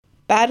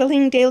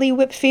Battling daily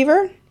whip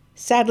fever?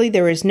 Sadly,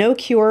 there is no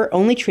cure,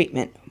 only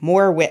treatment.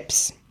 More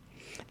whips.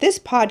 This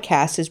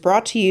podcast is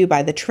brought to you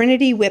by the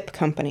Trinity Whip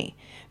Company,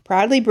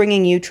 proudly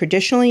bringing you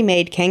traditionally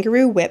made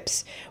kangaroo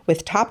whips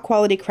with top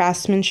quality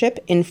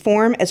craftsmanship in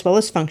form as well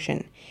as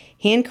function,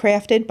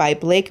 handcrafted by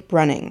Blake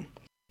Brunning.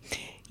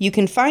 You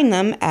can find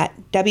them at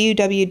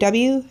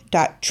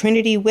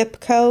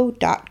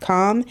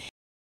www.trinitywhipco.com.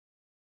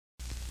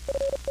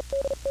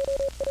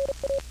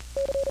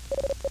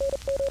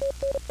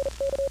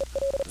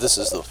 This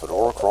is the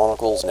Fedora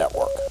Chronicles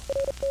Network.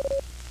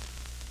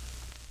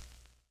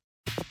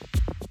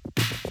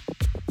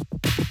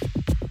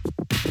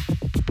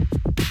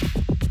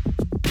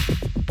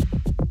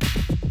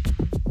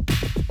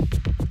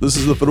 This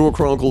is the Fedora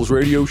Chronicles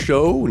radio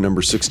show,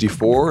 number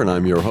 64, and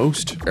I'm your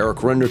host,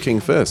 Eric Render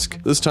King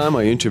Fisk. This time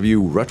I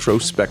interview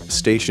Retrospect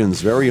Station's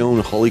very own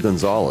Holly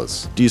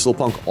Gonzalez, diesel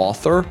punk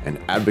author and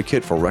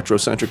advocate for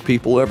retrocentric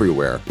people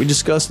everywhere. We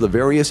discuss the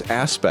various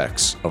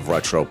aspects of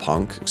retro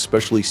punk,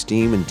 especially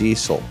steam and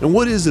diesel, and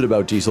what is it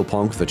about diesel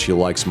punk that she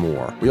likes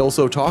more. We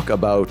also talk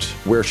about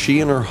where she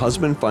and her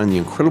husband find the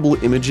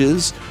incredible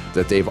images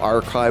that they've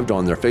archived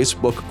on their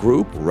Facebook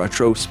group,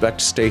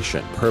 Retrospect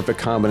Station. Perfect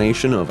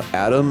combination of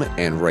Adam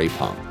and Ray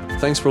Punk.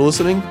 Thanks for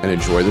listening and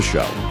enjoy the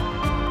show.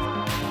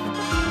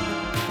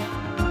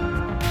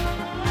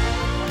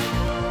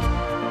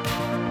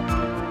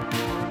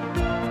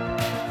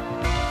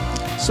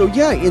 So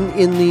yeah,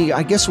 in the,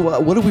 I guess,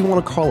 what do we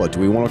want to call it? Do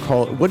we want to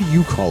call it, what do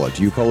you call it?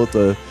 Do you call it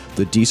the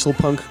diesel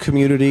punk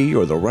community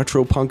or the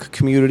retro punk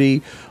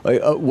community?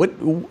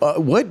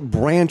 What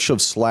branch of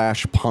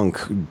slash punk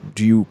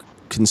do you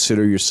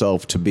consider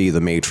yourself to be the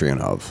matron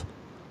of?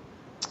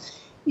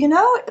 You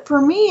know,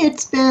 for me,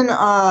 it's been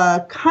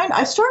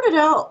I started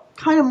out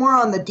kind of more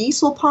on the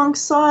diesel punk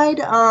side,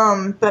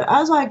 but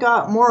as I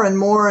got more and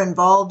more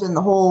involved in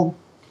the whole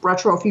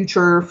retro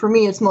future, for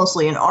me, it's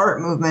mostly an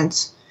art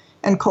movement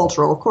and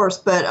cultural, of course,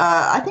 but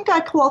I think I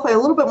qualify a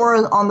little bit more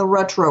on the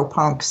retro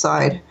punk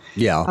side.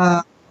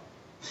 Yeah.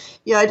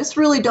 I just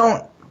really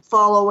don't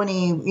follow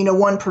any,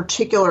 one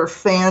particular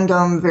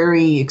fandom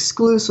very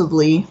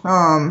exclusively.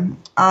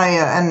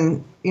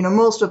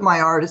 Most of my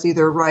art is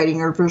either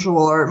writing or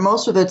visual art.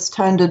 Most of it's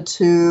tended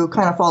to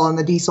kind of fall in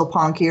the diesel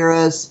punk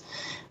eras.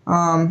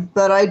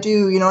 But I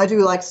do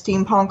like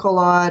steampunk a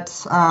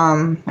lot.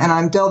 And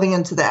I'm delving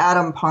into the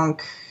atom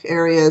punk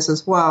areas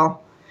as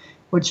well,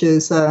 which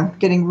is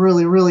getting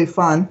really, really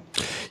fun.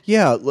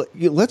 Yeah,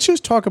 let's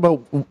just talk about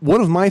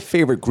one of my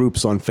favorite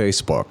groups on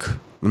Facebook.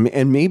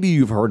 And maybe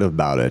you've heard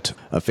about it,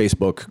 a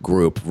Facebook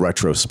group,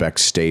 Retrospect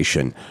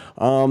Station.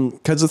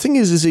 Because the thing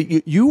is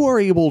that you are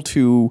able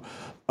to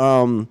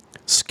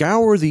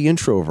scour the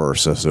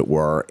introverse, as it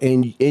were,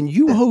 and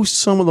you host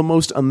some of the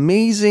most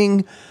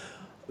amazing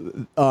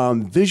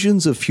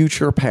visions of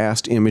future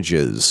past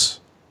images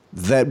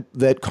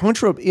that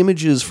conjure up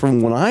images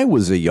from when I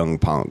was a young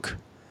punk.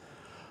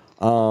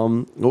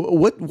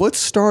 What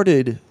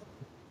started?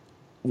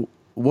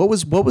 What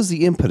was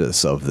the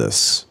impetus of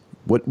this?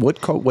 What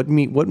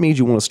made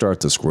you want to start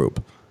this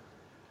group?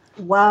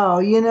 Wow,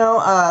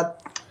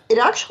 it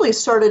actually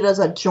started as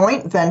a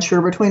joint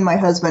venture between my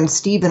husband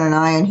Steven and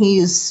I, and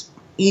he's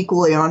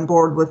equally on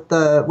board with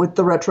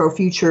the retro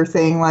future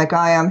thing like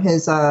I am.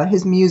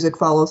 His music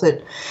follows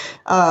it.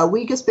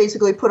 We just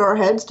basically put our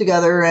heads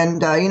together,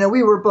 and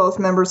we were both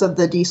members of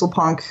the diesel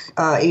punk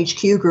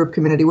HQ group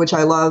community, which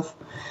I love.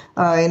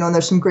 And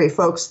there's some great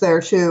folks there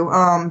too.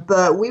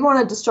 But we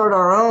wanted to start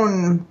our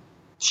own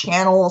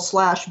channel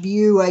 /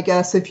 view, I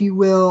guess, if you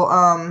will,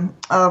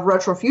 of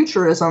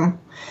retrofuturism.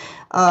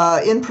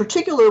 In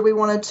particular, we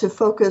wanted to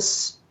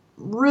focus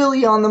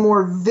really on the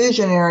more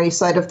visionary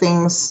side of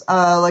things,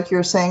 like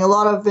you're saying, a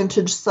lot of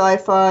vintage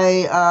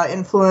sci-fi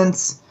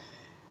influence.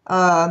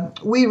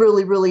 We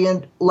really, really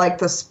like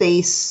the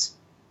space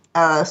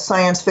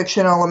science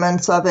fiction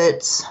elements of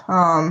it.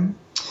 Some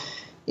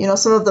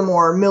of the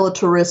more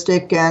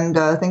militaristic and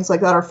things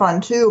like that are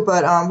fun too,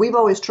 but we've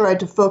always tried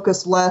to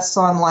focus less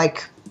on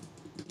like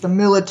the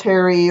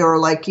military or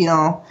like,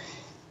 some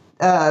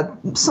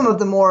of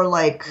the more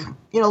like,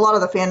 a lot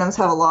of the fandoms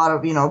have a lot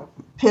of,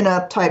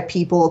 pinup type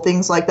people,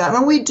 things like that. I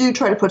mean, we do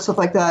try to put stuff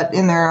like that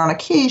in there on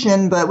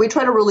occasion, but we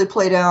try to really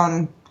play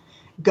down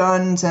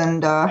guns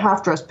and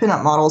half-dressed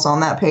pinup models on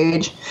that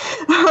page,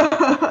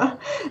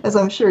 as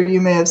I'm sure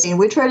you may have seen.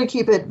 We try to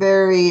keep it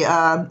very,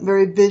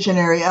 very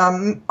visionary.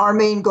 Our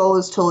main goal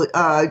is to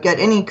get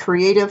any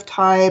creative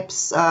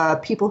types,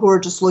 people who are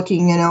just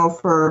looking,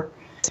 for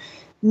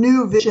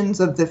new visions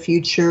of the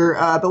future,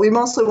 but we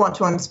mostly want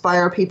to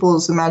inspire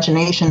people's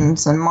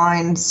imaginations and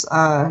minds,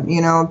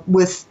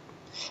 with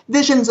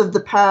visions of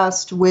the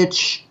past,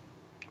 which,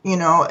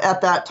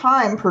 at that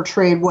time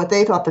portrayed what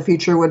they thought the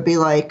future would be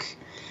like.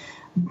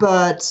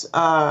 But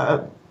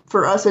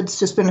for us, it's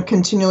just been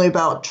continually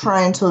about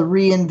trying to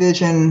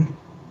re-envision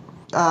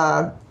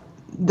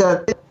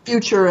the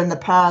future and the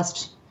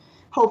past,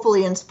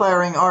 hopefully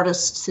inspiring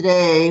artists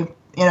today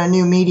in a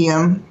new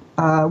medium.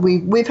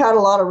 We've had a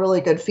lot of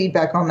really good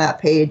feedback on that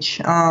page.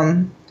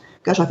 I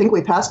think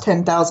we passed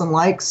 10,000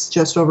 likes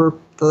just over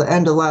the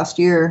end of last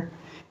year.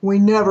 We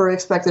never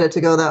expected it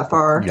to go that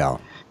far. Yeah.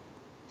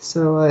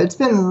 So it's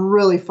been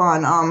really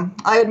fun.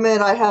 I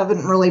admit I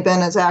haven't really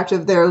been as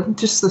active there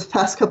just the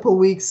past couple of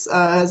weeks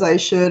as I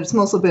should. It's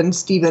mostly been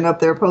Steven up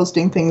there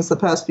posting things the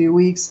past few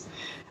weeks.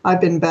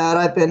 I've been bad.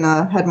 I've been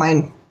had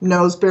my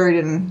nose buried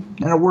in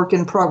a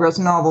work-in-progress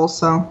novel,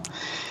 so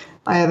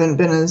I haven't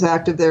been as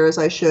active there as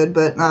I should.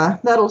 But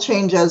that'll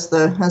change as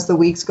the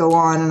weeks go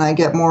on and I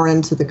get more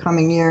into the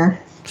coming year.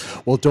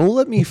 Well, don't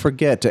let me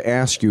forget to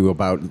ask you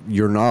about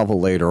your novel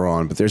later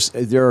on, but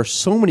there are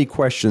so many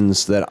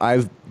questions that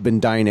I've been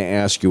dying to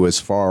ask you as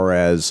far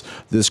as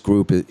this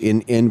group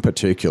in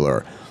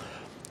particular.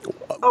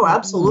 Oh,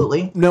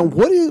 absolutely. Now,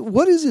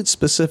 what is it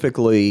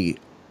specifically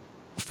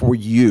for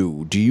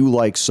you do you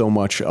like so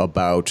much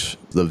about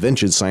the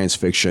vintage science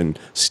fiction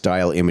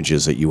style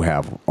images that you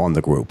have on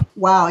the group?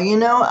 Wow,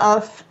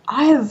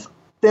 I have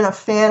been a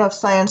fan of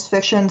science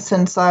fiction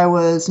since I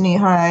was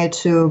knee-high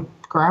to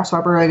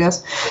grasshopper, I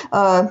guess.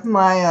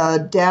 My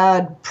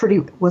dad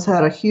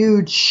had a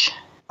huge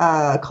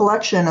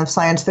collection of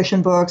science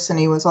fiction books, and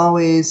he was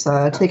always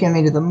taking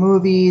me to the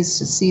movies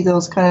to see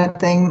those kind of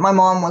things. My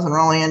mom wasn't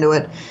really into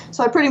it,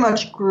 so I pretty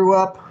much grew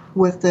up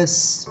with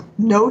this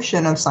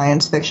notion of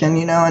science fiction,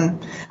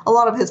 and a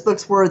lot of his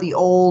books were the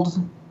old,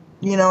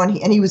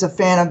 and he was a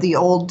fan of the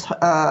old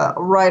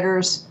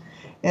writers,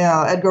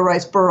 Edgar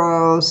Rice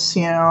Burroughs,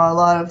 a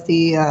lot of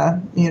the,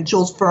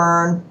 Jules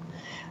Verne,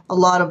 a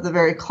lot of the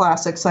very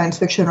classic science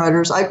fiction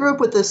writers. I grew up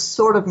with this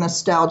sort of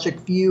nostalgic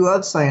view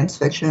of science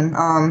fiction,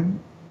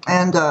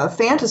 and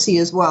fantasy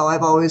as well.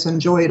 I've always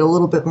enjoyed a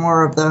little bit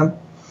more of the,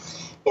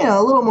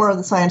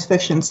 science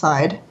fiction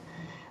side.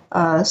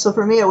 So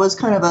for me, it was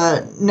kind of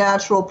a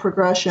natural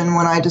progression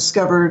when I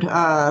discovered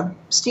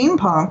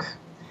steampunk.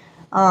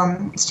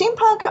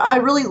 Steampunk, I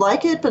really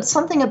like it, but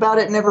something about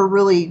it never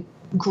really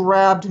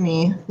grabbed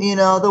me,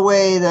 the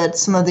way that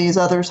some of these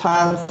others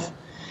have.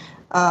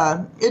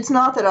 It's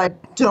not that I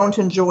don't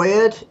enjoy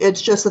it.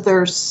 It's just that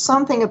there's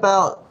something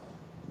about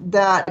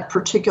that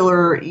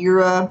particular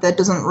era that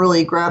doesn't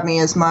really grab me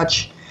as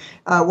much.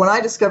 When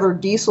I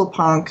discovered diesel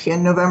punk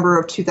in November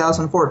of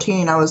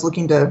 2014, I was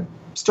looking to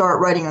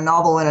start writing a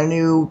novel in a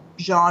new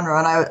genre,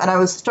 and I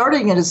was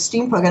starting it as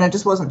steampunk, and it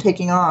just wasn't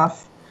taking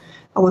off.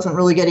 I wasn't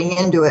really getting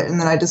into it, and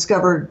then I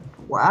discovered,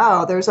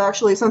 wow, there's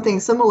actually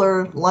something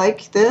similar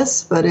like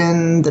this, but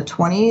in the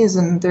 20s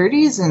and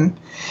 30s, and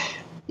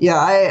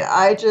yeah,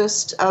 I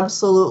just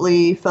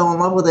absolutely fell in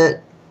love with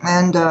it,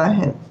 and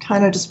it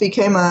kind of just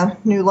became a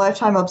new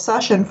lifetime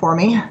obsession for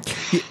me.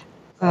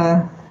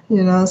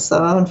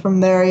 So and from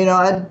there,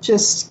 I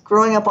just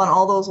growing up on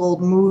all those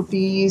old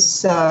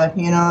movies,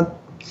 the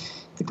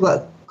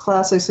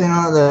classics,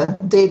 the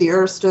Day the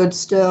Earth Stood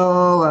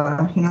Still,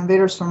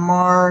 Invaders from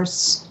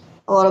Mars,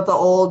 a lot of the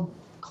old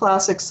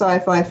classic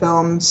sci-fi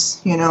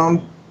films,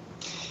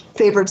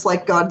 favorites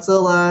like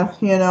Godzilla,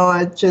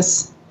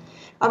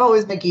 I've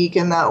always been a geek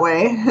in that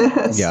way.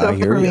 Yeah, so I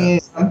hear for you. me,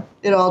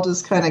 it all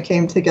just kind of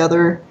came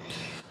together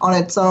on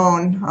its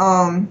own.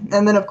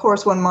 And then, of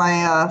course, when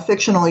my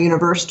fictional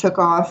universe took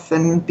off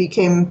and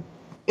became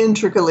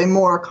intricately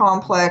more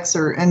complex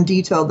and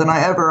detailed than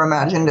I ever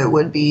imagined it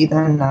would be,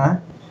 then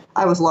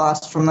I was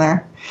lost from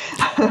there.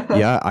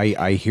 Yeah,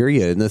 I hear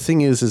you. And the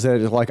thing is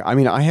that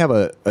I have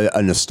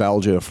a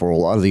nostalgia for a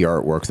lot of the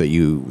artwork that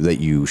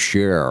you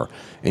share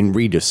and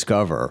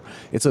rediscover.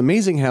 It's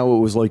amazing how it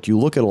was like you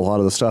look at a lot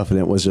of the stuff and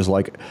it was just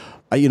like,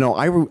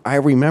 I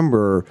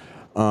remember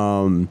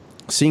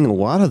seeing a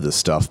lot of this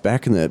stuff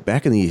back in the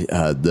 70s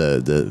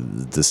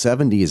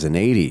and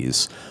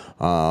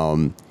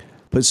 80s.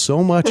 But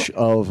so much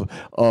of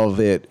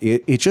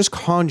it just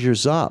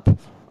conjures up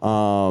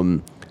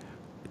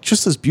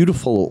just this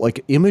beautiful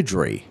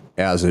imagery,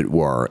 as it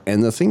were.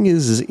 And the thing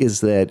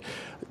is that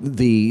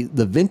the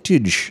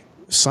vintage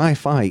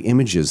sci-fi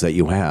images that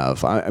you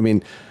have, I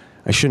mean,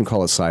 I shouldn't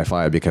call it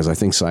sci-fi because I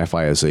think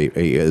sci-fi is a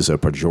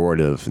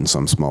pejorative in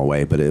some small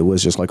way, but it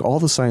was just like all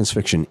the science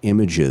fiction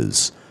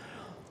images,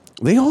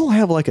 they all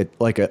have like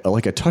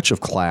a touch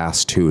of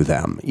class to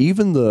them.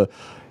 Even the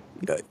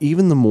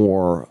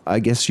more, I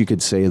guess you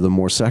could say, the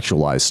more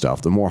sexualized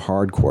stuff, the more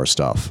hardcore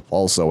stuff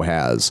also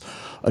has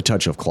a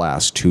touch of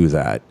class to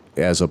that,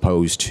 as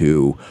opposed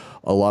to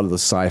a lot of the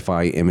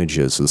sci-fi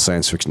images, the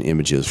science fiction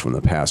images from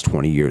the past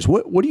 20 years.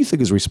 What do you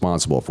think is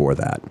responsible for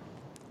that?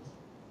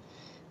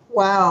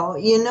 Wow,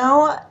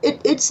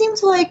 it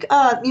seems like,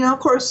 of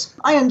course,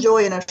 I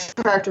enjoy an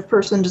attractive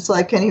person just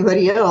like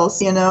anybody else,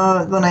 when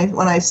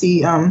I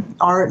see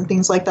art and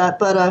things like that.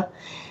 But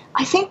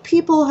I think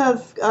people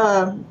have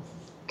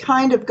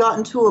kind of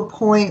gotten to a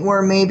point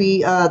where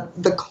maybe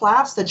the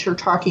class that you're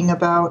talking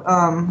about,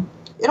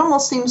 it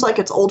almost seems like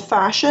it's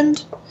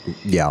old-fashioned.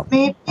 Yeah.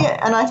 Maybe,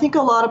 and I think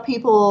a lot of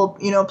people,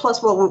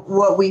 plus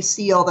what we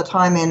see all the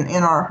time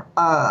in our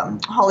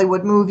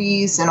Hollywood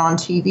movies and on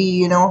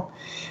TV,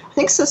 I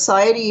think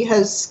society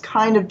has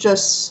kind of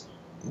just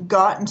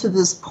gotten to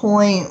this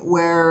point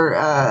where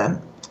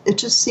it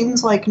just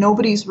seems like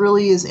nobody's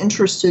really as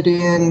interested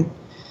in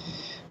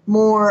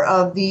more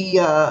of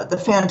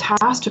the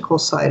fantastical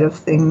side of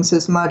things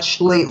as much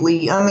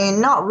lately. I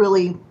mean, not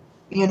really,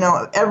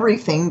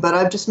 everything, but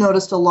I've just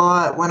noticed a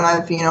lot when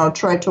I've,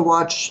 tried to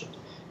watch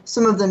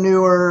some of the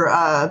newer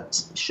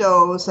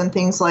shows and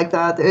things like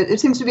that. It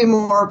seems to be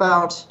more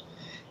about,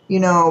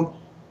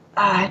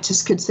 I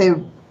just could say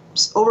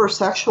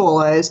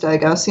over-sexualized, I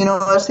guess.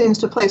 It seems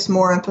to place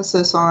more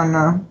emphasis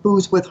on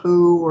who's with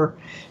who or,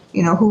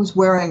 who's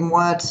wearing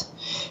what.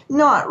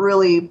 Not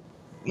really,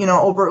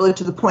 overtly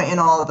to the point in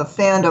all of the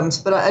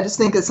fandoms, but I just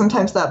think that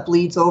sometimes that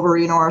bleeds over.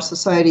 Our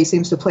society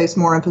seems to place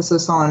more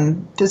emphasis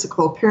on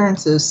physical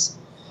appearances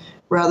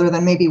rather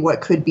than maybe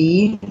what could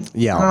be.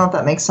 Yeah. I don't know if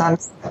that makes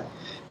sense.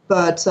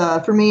 But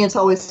for me, it's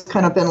always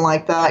kind of been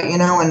like that,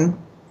 and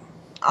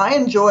I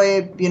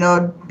enjoy,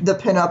 the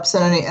pinups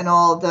and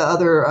all the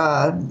other,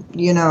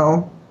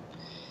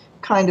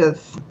 kind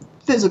of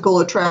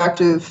physical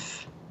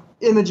attractive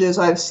images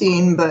I've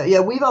seen. But yeah,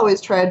 we've always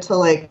tried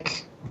to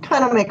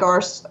kind of make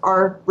our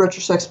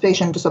Retrospect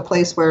station just a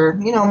place where,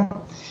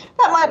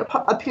 that might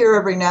appear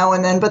every now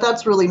and then, but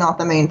that's really not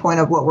the main point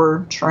of what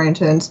we're trying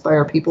to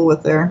inspire people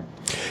with there.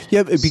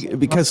 Yeah,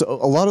 because a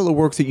lot of the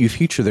work that you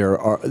feature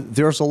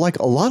there's a lot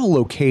of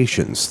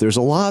locations. There's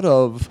a lot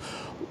of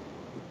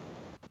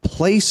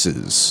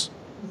places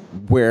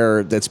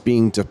where that's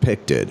being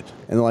depicted,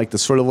 and the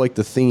sort of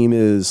the theme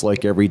is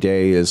every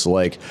day is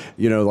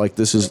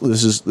this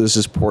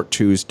is Port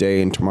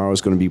Tuesday and tomorrow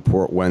is going to be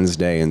Port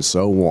Wednesday and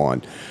so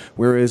on.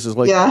 Whereas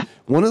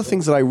one of the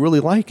things that I really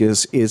like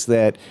is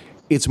that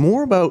it's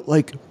more about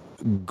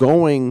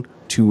going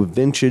to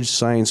vintage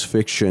science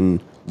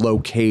fiction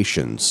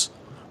locations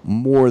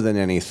more than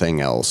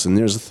anything else. And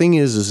there's the thing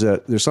is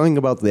that there's something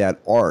about that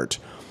art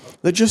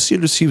that just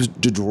seems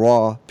to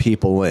draw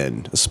people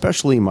in,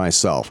 especially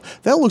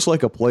myself. That looks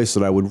like a place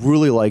that I would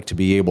really like to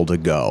be able to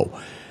go.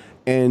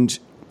 And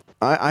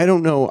I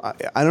don't know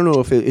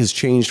if it has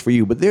changed for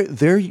you, but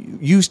there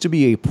used to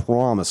be a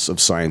promise of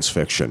science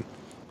fiction.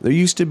 There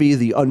used to be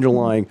the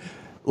underlying,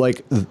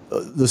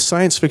 the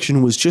science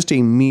fiction was just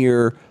a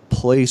mere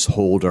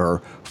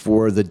placeholder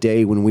for the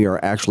day when we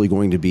are actually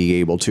going to be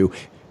able to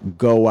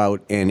go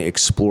out and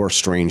explore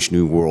strange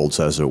new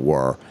worlds, as it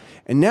were.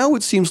 And now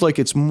it seems like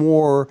it's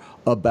more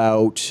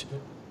about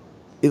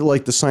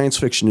it, the science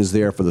fiction is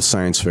there for the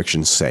science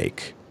fiction's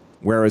sake,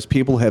 whereas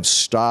people have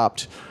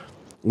stopped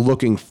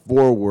looking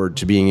forward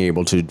to being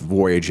able to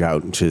voyage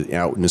out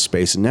into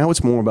space, and now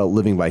it's more about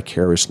living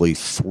vicariously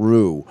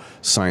through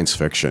science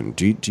fiction.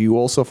 Do you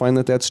also find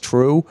that that's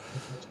true?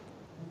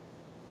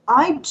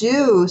 I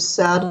do,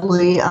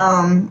 sadly.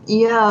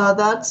 Yeah,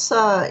 that's.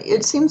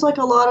 It seems like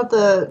a lot of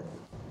the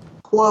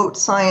quote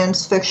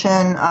science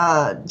fiction,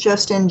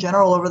 just in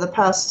general over the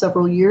past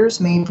several years,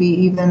 maybe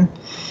even.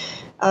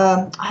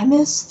 I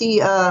miss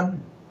the,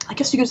 I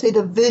guess you could say,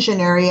 the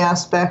visionary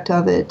aspect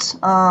of it.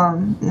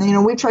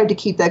 We tried to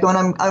keep that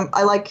going.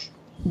 I like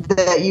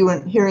that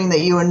hearing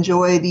that you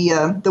enjoy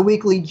the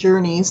weekly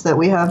journeys that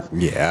we have.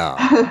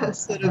 Yeah.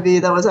 Sort of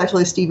that was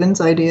actually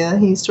Steven's idea.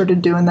 He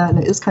started doing that and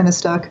it is kind of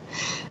stuck.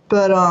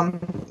 But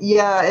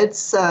yeah,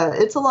 it's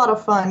a lot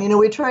of fun.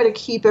 We try to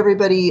keep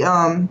everybody.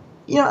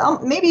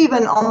 Maybe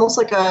even almost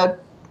like a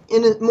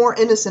more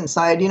innocent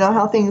side,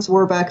 how things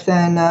were back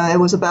then. It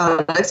was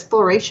about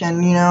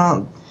exploration,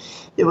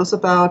 it was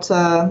about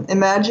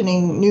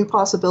imagining new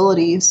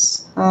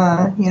possibilities,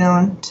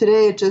 and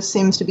today it just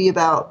seems to be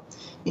about,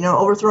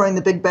 overthrowing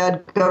the big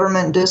bad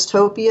government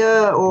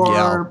dystopia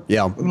or,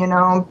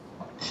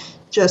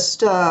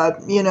 just,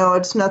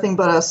 it's nothing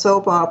but a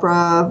soap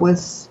opera with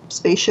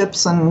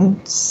spaceships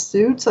and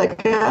suits, I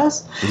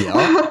guess.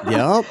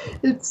 Yeah.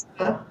 It's,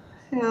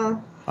 yeah.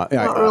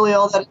 Not really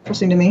all that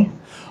interesting to me.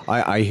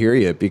 I hear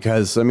you,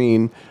 because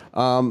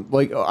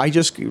I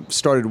just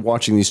started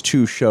watching these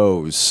two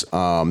shows.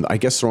 I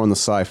guess they're on the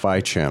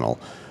Sci-Fi Channel.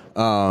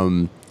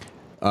 One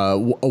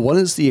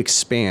is The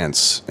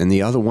Expanse, and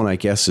the other one, I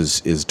guess,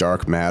 is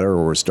Dark Matter,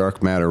 or is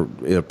Dark Matter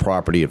a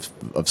property of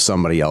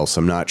somebody else?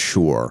 I'm not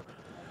sure.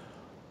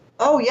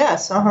 Oh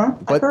yes,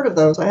 I've heard of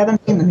those. I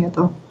haven't seen them yet,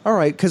 though. All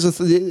right, because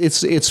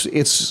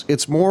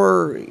it's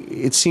more.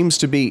 It seems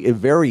to be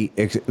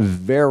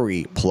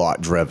very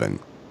plot driven,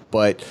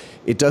 but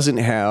it doesn't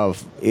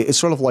have. It's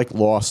sort of like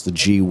Lost, the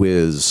gee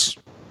whiz.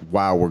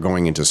 Wow, we're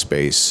going into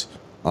space.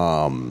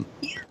 Vibe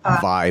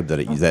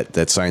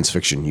that science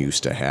fiction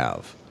used to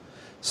have.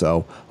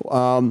 So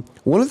one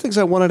of the things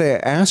I wanted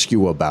to ask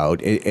you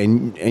about,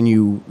 and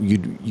you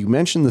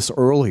mentioned this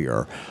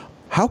earlier,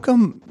 how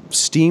come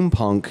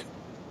steampunk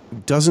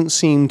doesn't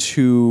seem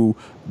to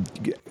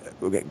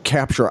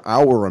capture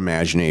our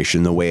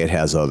imagination the way it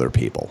has other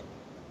people?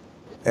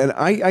 And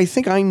I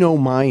think I know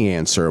my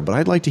answer, but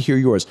I'd like to hear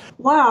yours.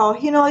 Wow,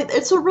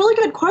 it's a really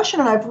good question,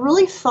 and I've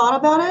really thought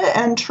about it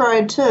and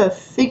tried to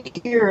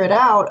figure it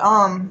out.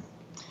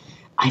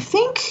 I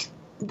think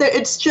that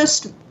it's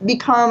just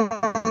become,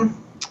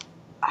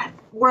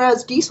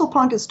 whereas diesel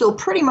punk is still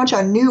pretty much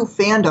a new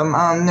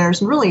fandom,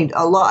 there's really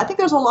I think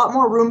there's a lot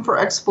more room for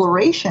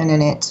exploration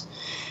in it.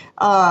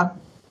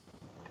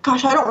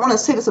 gosh, I don't want to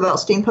say this about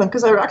steampunk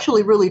because I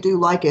actually really do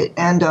like it,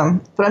 and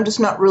but I'm just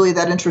not really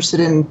that interested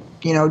in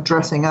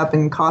dressing up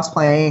and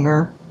cosplaying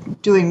or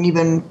doing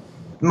even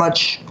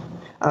much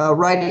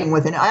writing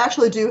with it. I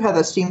actually do have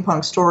a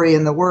steampunk story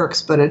in the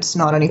works, but it's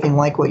not anything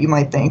like what you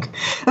might think.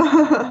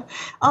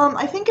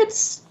 I think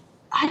it's.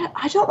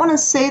 I don't want to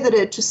say that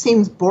it just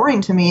seems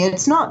boring to me.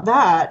 It's not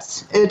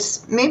that.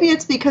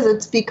 It's because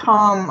it's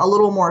become a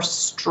little more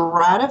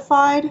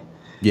stratified.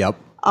 Yep.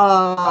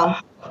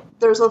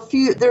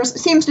 There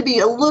seems to be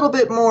a little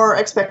bit more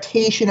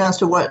expectation as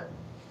to what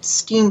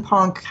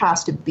steampunk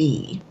has to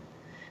be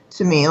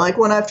to me. Like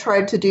when I've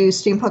tried to do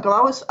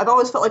steampunk, I've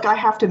always felt like I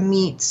have to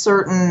meet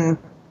certain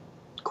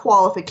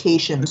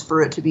qualifications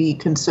for it to be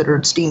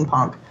considered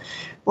steampunk.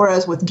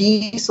 Whereas with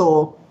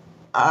Diesel,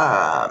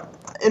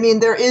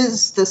 there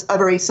is a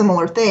very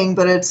similar thing,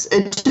 but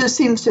it just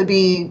seems to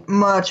be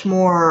much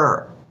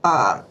more,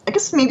 I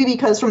guess maybe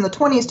because from the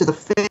 20s to the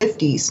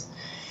 50s,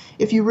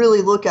 if you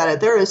really look at it,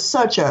 there is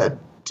such a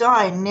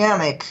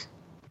dynamic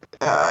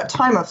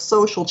time of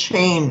social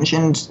change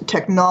and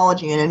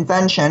technology and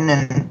invention,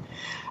 and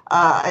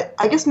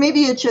I guess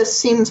maybe it just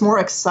seems more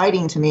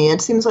exciting to me.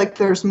 It seems like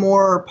there's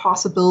more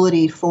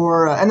possibility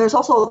for, and there's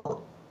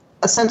also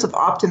a sense of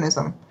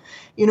optimism.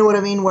 You know what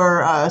I mean?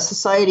 Where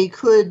society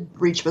could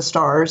reach the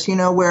stars,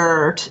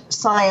 where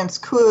science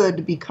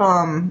could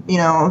become,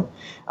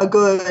 a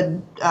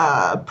good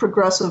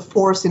progressive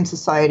force in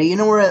society.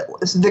 Where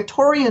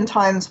Victorian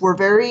times were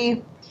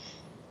very,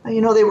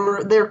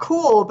 they're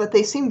cool, but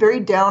they seem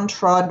very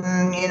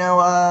downtrodden.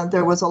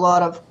 There was a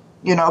lot of,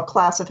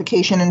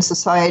 classification in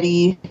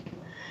society.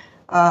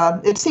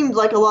 It seemed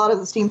like a lot of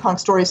the steampunk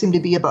stories seemed to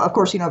be about, of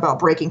course, about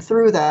breaking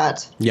through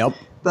that. Yep.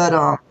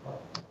 But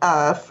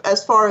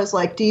as far as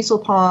like diesel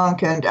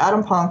punk and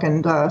atom punk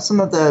and some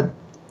of the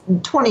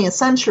 20th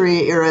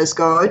century eras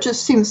go, it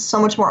just seems so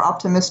much more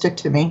optimistic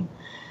to me.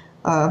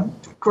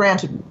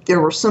 Granted,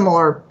 there were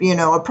similar,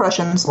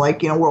 oppressions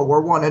like, World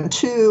War I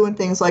and II and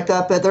things like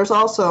that, but there's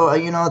also,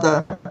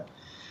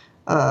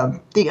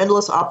 the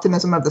endless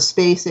optimism of the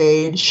space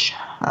age.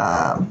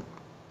 And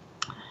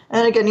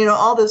again,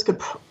 all this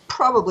could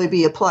probably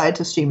be applied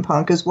to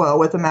steampunk as well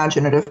with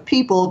imaginative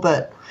people,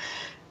 but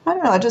I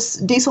don't know,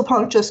 diesel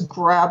punk just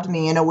grabbed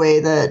me in a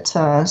way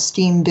that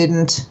steam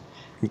didn't.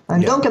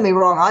 And Don't get me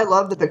wrong, I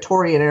love the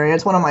Victorian era.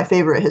 It's one of my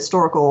favorite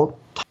historical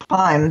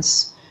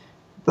times.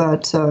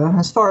 But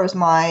as far as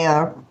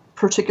my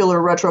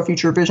particular retro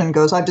future vision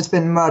goes, I've just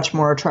been much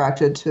more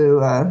attracted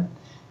to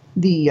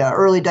the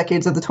early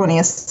decades of the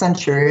 20th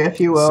century, if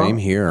you will. Same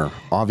here,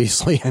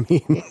 obviously. I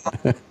mean...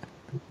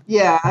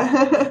 Yeah.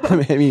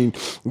 I mean,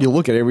 you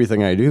look at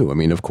everything I do. I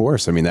mean, of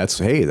course. I mean, that's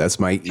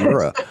my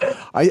era.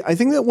 I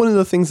think that one of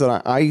the things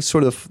that I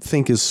sort of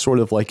think is sort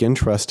of like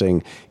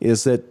interesting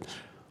is that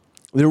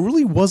there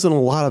really wasn't a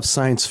lot of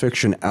science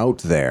fiction out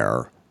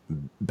there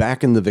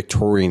back in the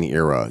Victorian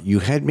era. You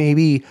had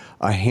maybe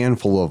a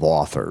handful of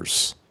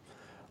authors.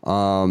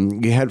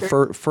 You had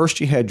first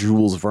you had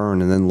Jules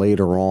Verne, and then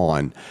later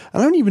on, I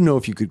don't even know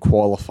if you could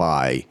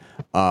qualify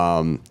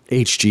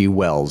H.G.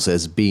 Wells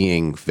as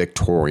being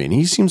Victorian.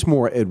 He seems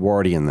more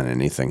Edwardian than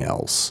anything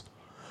else.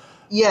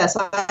 Yes,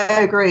 I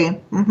agree.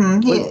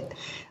 Mm-hmm.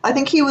 I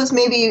think he was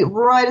maybe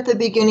right at the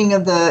beginning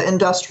of the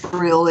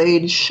industrial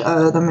age,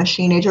 the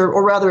machine age,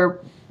 or rather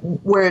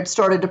where it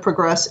started to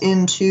progress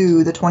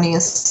into the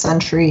 20th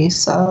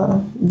century's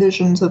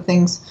visions of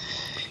things.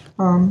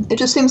 It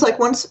just seems like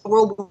once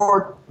World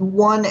War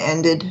I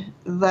ended,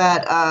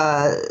 that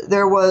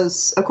there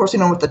was, of course,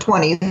 with the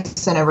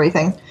 20s and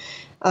everything,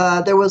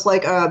 there was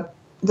like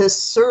this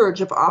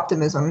surge of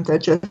optimism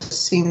that just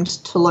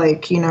seemed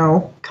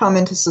to come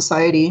into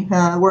society.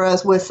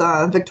 Whereas with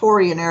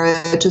Victorian era,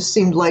 it just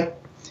seemed like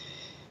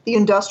the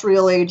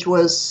industrial age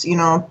was,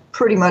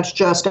 pretty much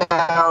just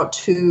out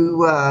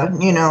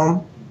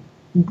to,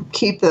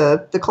 keep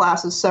the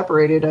classes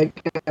separated, I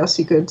guess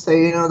you could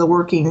say. The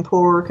working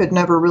poor could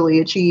never really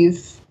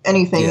achieve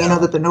anything,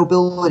 that the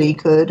nobility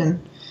could,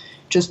 and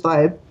just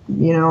by,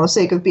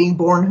 sake of being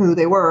born who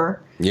they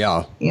were.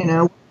 Yeah.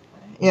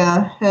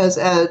 As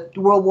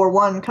World War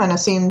I kind of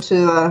seemed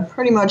to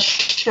pretty much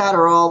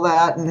shatter all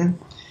that, and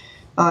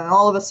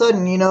all of a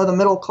sudden, the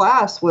middle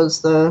class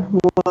was the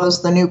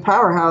new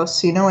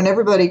powerhouse, and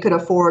everybody could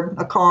afford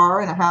a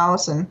car and a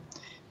house and,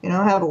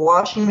 have a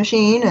washing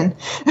machine and.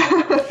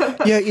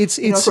 Yeah, it's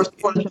of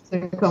course,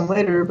 the come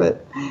later,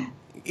 but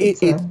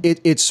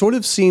it sort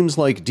of seems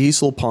like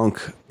diesel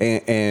punk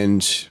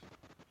and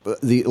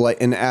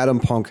atom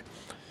punk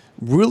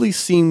really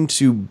seem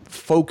to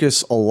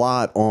focus a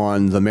lot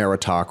on the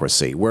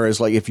meritocracy. Whereas,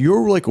 if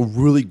you're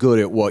really good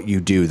at what you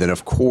do, then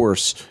of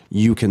course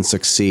you can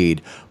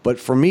succeed. But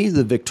for me,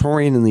 the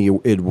Victorian and the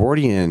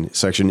Edwardian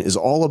section is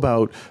all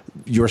about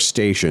your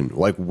station.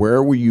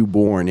 Where were you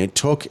born?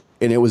 It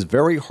was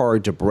very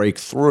hard to break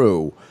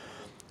through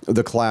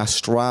the class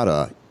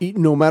strata,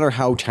 no matter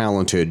how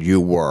talented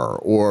you were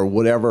or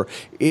whatever.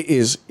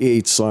 If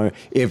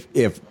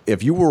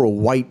you were a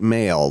white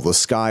male, the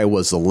sky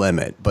was the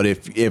limit. But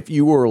if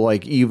you were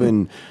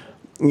even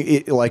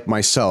like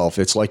myself,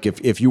 it's like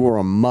if you were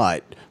a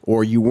mutt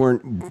or you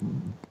weren't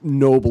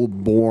noble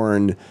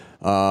born,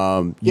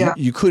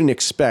 you couldn't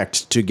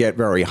expect to get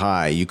very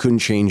high. You couldn't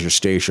change your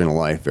station in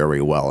life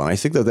very well. And I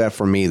think that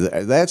for me,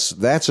 that's a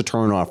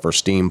turnoff for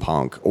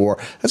steampunk, or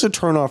that's a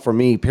turnoff for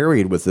me,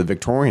 period, with the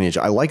Victorian age.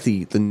 I like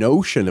the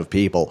notion of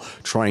people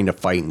trying to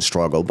fight and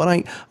struggle,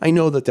 but I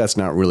know that that's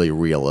not really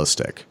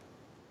realistic.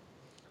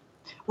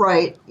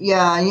 Right.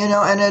 Yeah.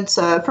 And it's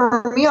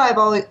for me, I've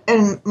always,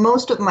 and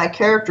most of my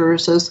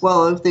characters as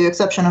well, with the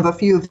exception of a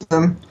few of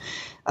them,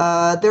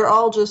 they're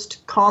all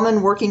just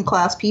common working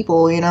class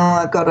people.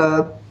 I've got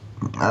a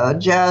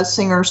jazz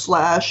singer /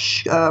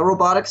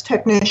 robotics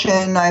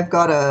technician. I've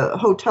got a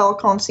hotel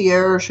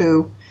concierge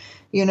who,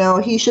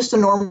 he's just a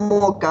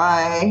normal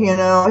guy.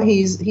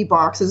 He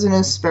boxes in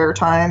his spare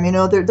time.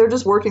 They're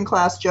just working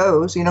class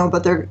Joes.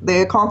 But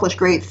they accomplish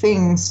great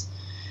things.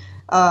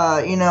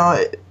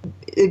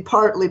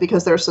 Partly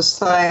because their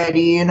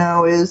society,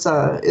 is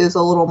a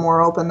little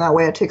more open that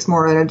way. It takes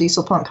more in a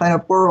diesel punk kind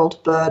of world,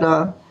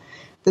 but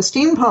the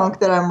steampunk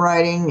that I'm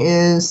writing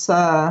is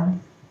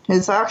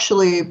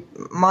actually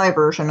my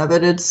version of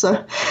it. It's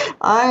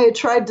I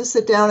tried to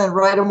sit down and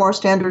write a more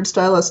standard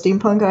style of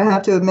steampunk. I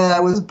have to admit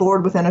I was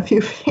bored within a few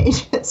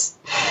pages,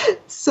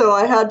 so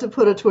I had to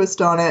put a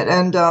twist on it.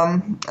 And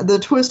the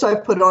twist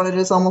I've put on it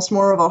is almost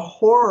more of a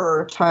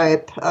horror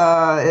type.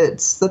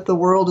 It's that the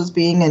world is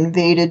being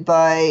invaded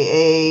by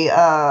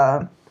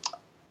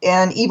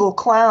an evil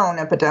clown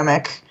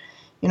epidemic.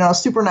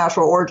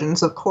 Supernatural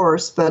origins, of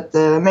course, but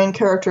the main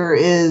character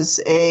is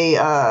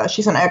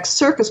she's an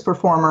ex-circus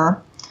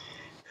performer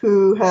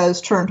who has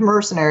turned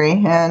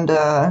mercenary, and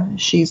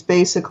she's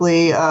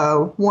basically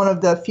one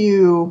of the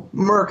few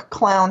merc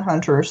clown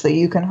hunters that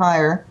you can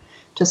hire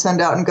to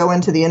send out and go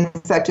into the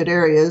infected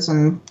areas,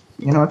 and,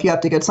 if you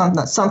have to get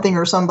something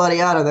or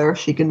somebody out of there,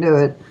 she can do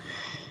it.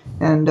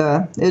 And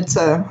it's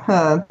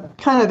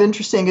kind of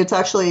interesting. It's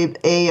actually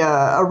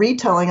a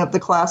retelling of the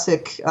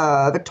classic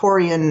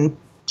Victorian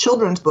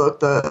children's book,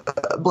 The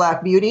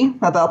Black Beauty,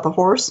 about the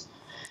horse.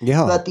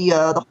 Yeah. But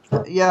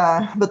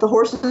the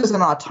horse is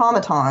an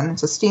automaton.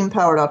 It's a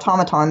steam-powered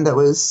automaton that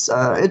was.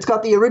 It's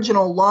got the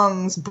original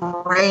lungs,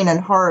 brain, and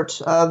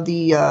heart of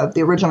the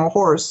original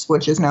horse,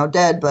 which is now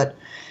dead, but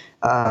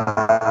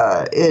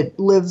it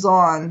lives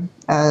on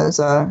as.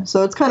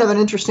 So it's kind of an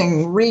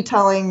interesting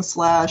retelling /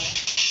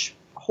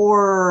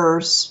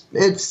 horror.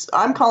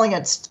 I'm calling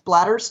it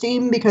splatter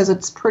steam because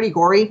it's pretty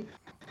gory,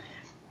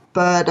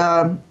 but.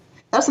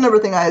 That's another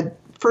thing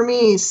for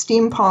me,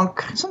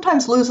 steampunk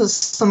sometimes loses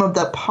some of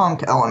that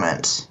punk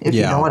element, if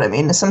you know what I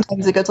mean.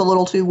 Sometimes it gets a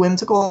little too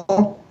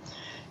whimsical.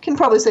 Can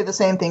probably say the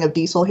same thing of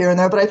diesel here and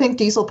there, but I think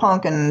diesel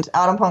punk and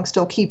atom punk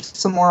still keeps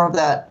some more of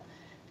that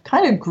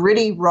kind of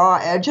gritty, raw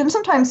edge, and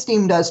sometimes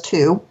steam does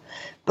too.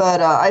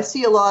 But I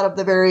see a lot of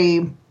the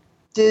very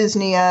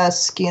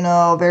Disney-esque,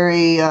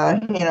 very,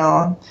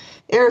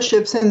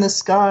 airships in the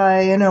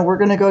sky, we're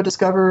going to go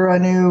discover a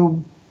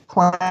new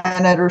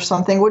planet or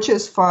something, which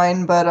is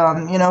fine, but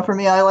for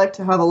me, I like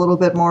to have a little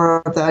bit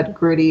more of that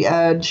gritty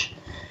edge.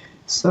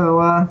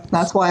 So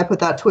that's why I put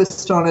that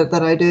twist on it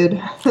that I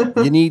did.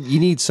 you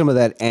need some of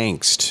that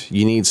angst.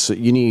 You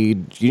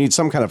need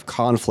some kind of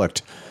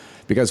conflict,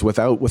 because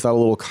without a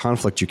little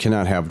conflict, you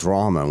cannot have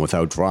drama. And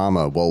without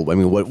drama, well, I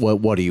mean,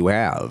 what do you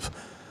have?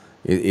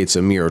 It's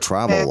a mere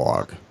travel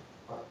log.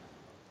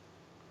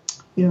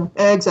 Yeah,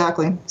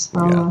 exactly.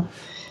 So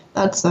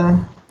that's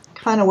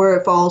kind of where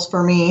it falls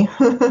for me.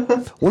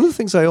 One of the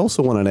things I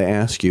also wanted to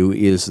ask you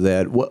is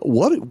that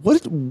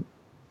what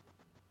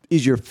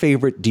is your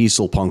favorite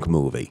diesel punk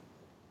movie,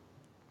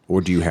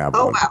 or do you have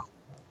one? Wow.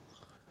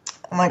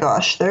 Oh my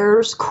gosh,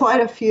 there's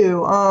quite a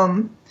few.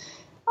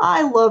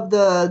 I love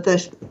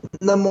the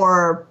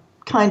more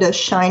kind of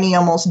shiny,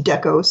 almost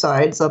deco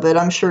sides of it.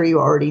 I'm sure you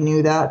already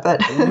knew that,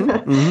 but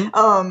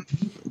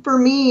for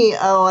me,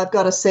 I've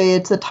got to say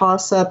it's a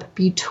toss-up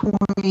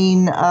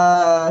between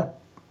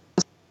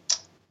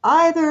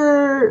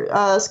either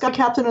Sky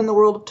Captain and the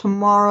World of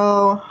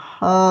Tomorrow,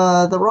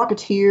 The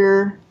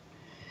Rocketeer.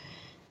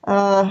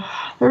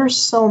 There's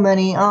so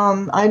many.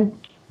 I'd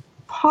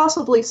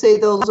possibly say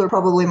those are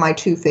probably my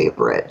two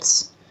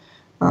favorites.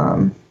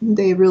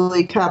 They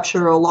really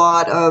capture a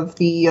lot of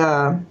the,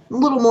 a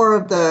little more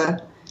of the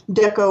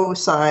deco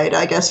side,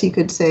 I guess you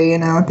could say.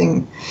 I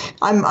think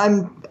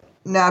I'm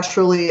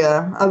naturally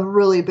a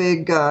really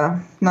big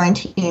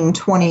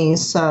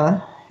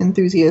 1920s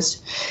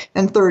enthusiast,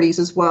 and 30s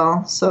as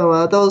well.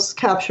 So those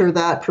capture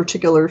that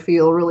particular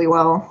feel really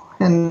well,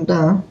 and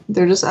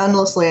they're just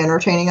endlessly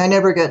entertaining. I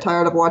never get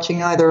tired of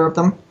watching either of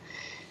them.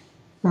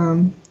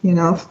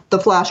 The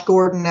Flash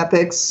Gordon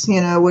epics,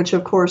 which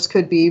of course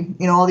could be,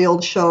 all the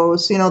old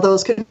shows,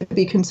 those could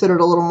be considered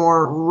a little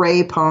more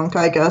Ray punk,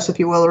 I guess, if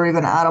you will, or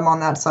even Atom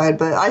on that side.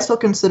 But I still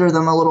consider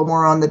them a little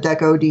more on the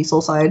deco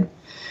diesel side,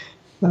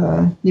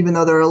 even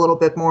though they're a little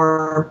bit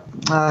more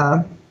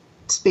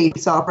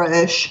space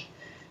opera-ish.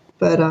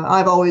 But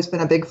I've always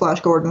been a big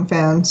Flash Gordon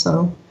fan,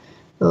 so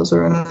those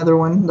are another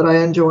one that I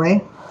enjoy.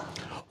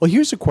 Well,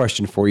 here's a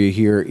question for you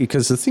here,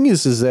 because the thing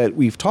is that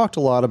we've talked a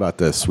lot about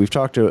this.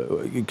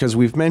 Because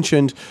we've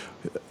mentioned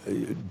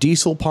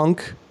diesel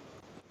punk,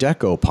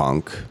 deco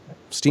punk,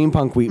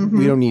 steampunk. We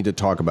don't need to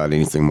talk about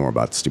anything more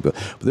about steampunk.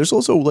 But there's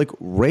also like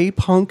ray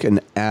punk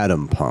and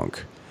atom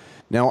punk.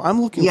 Now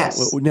I'm looking.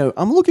 Yes.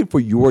 I'm looking for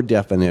your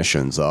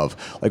definitions of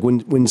like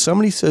when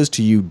somebody says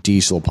to you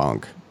diesel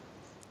punk.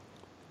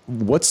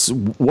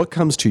 What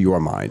comes to your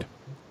mind?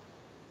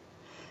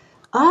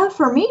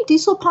 For me,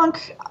 diesel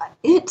punk,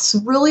 it's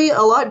really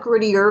a lot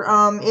grittier.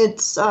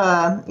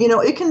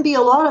 It can be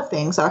a lot of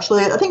things,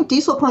 actually. I think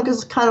diesel punk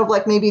is kind of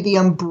like maybe the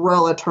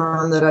umbrella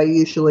term that I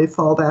usually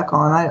fall back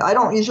on. I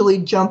don't usually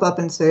jump up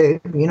and say,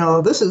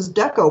 this is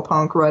deco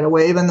punk right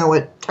away, even though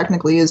it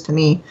technically is to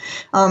me.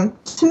 To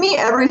me,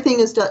 everything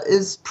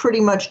is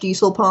pretty much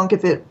diesel punk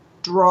if it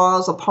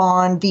draws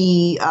upon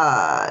the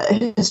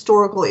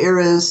historical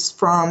eras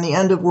from the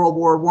end of World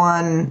War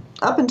I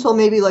up until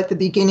maybe like the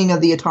beginning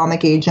of the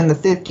atomic age in the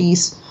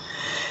 50s.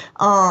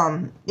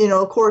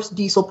 Of course,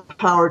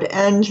 diesel-powered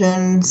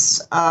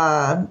engines,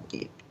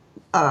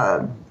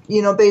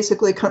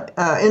 basically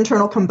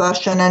internal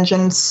combustion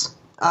engines,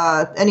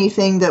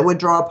 anything that would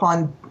draw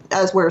upon,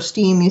 as where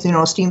steam,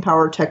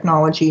 steam-powered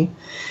technology.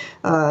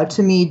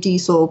 To me,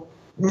 diesel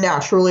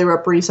naturally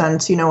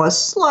represents, a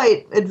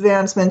slight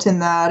advancement in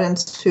that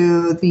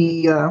into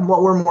the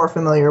what we're more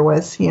familiar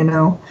with,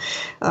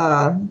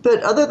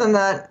 But other than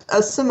that,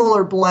 a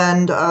similar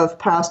blend of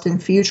past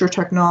and future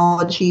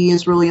technology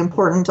is really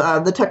important.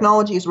 The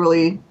technology is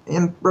really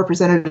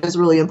represented as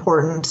really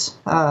important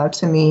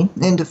to me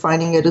in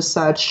defining it as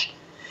such.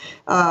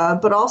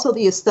 But also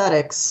the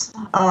aesthetics,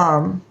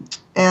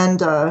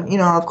 and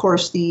of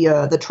course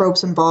the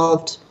tropes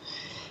involved.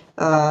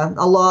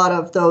 A lot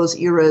of those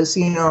eras,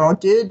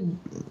 did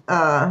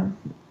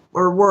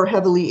or were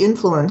heavily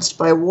influenced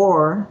by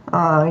war.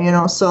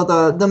 So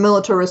the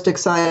militaristic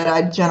side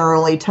I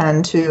generally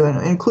tend to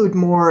include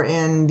more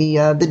in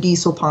the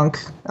diesel punk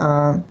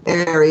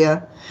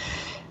area.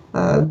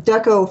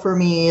 Deco for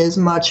me is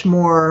much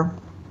more.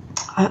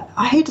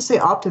 I hate to say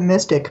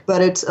optimistic,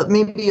 but it's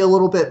maybe a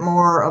little bit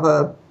more of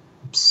a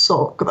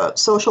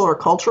social or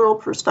cultural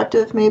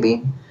perspective,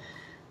 maybe.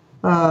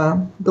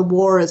 The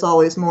war is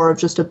always more of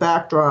just a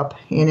backdrop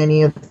in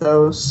any of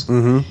those.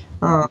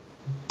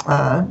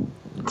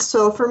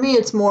 So for me,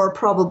 it's more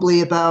probably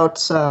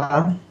about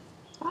I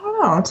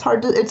don't know.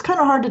 It's kind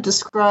of hard to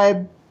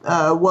describe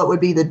what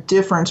would be the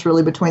difference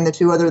really between the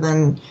two, other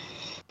than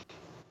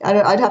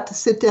I'd have to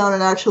sit down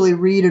and actually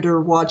read it or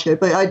watch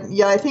it. But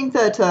I think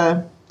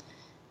that.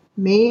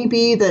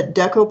 Maybe that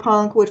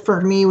decopunk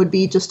would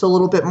be just a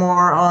little bit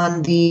more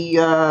on the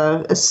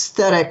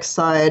aesthetic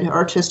side,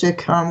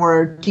 artistic,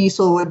 where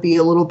diesel would be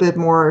a little bit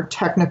more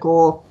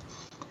technical,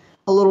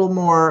 a little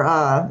more,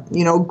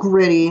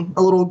 gritty,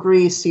 a little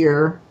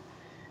greasier,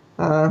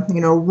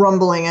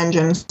 rumbling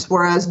engines,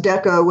 whereas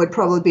deco would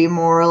probably be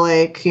more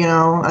like,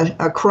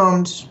 a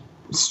chromed,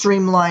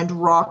 streamlined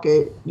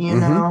rocket,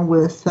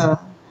 with...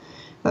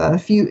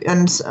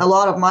 a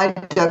lot of my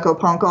deco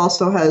punk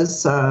also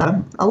has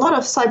a lot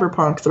of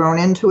cyberpunk thrown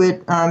into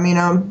it.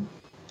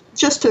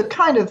 Just to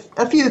kind of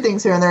a few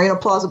things here and there,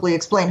 plausibly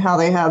explain how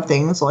they have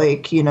things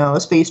like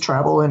space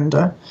travel and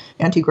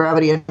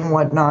anti-gravity and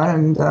whatnot.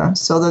 And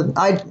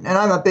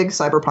I'm a big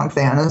cyberpunk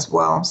fan as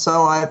well.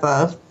 So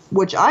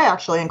which I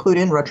actually include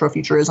in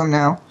retrofuturism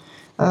now.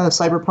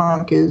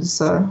 Cyberpunk is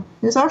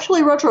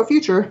actually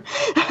retrofuture.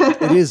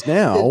 It is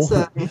now.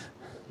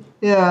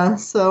 Yeah,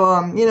 so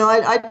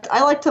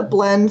I like to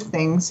blend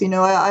things.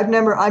 I'm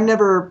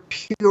never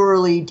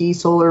purely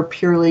diesel or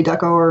purely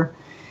deco or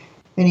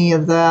any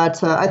of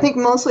that. I think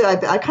mostly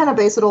I kind of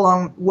base it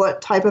along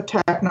what type of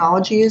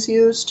technology is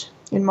used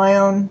in my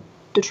own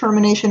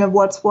determination of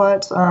what's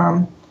what.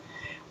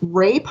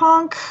 Ray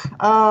punk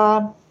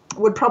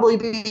would probably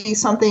be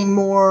something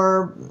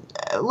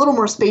a little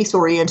more space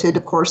oriented,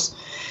 of course.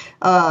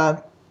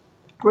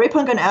 Ray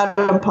punk and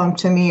atom punk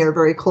to me are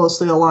very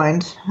closely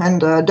aligned,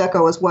 and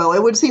deco as well.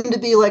 It would seem to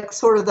be like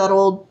sort of that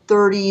old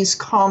 30s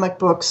comic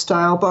book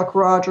style, Buck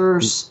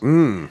Rogers,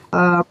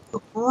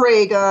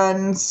 ray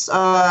guns,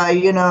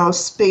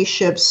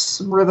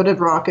 spaceships,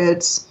 riveted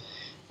rockets,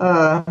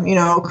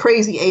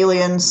 crazy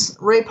aliens.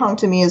 Ray punk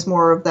to me is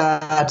more of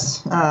that.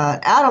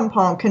 Atom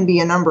punk can be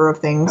a number of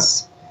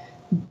things,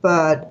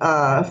 but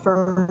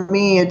for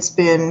me it's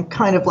been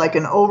kind of like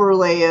an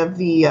overlay of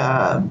the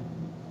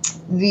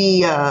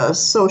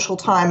social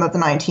time of the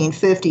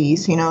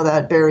 1950s,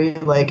 that very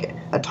like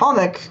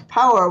atomic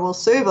power will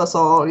save us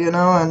all,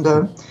 and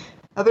a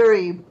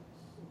very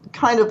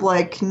kind of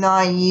like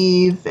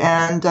naive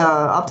and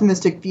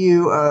optimistic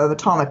view of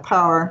atomic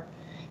power,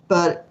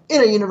 but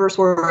in a universe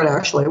where it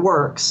actually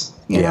works,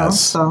 you know.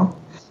 So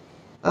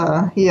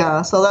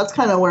that's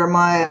kind of where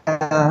my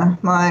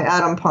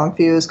atom punk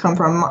views come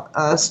from.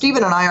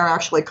 Stephen and I are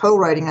actually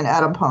co-writing an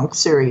atom punk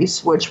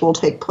series, which will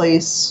take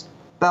place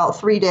about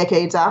 3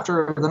 decades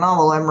after the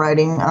novel I'm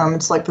writing.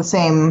 It's like the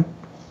same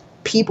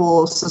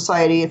people,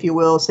 society, if you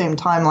will, same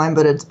timeline,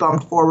 but it's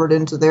bumped forward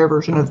into their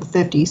version of the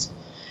 50s.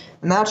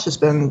 And that's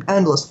just been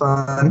endless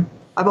fun.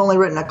 I've only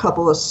written a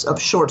couple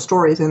of short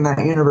stories in that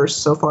universe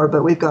so far,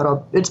 but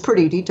it's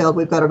pretty detailed.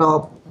 We've got it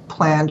all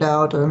planned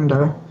out, and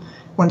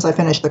once I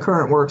finish the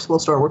current works, we'll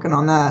start working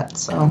on that.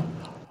 So.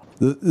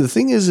 The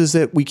thing is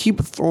that we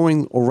keep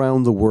throwing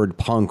around the word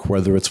punk,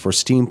 whether it's for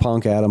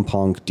steampunk, atom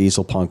punk,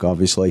 diesel punk,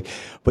 obviously.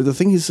 But the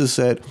thing is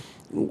that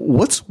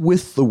what's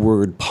with the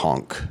word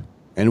punk,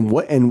 and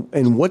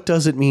what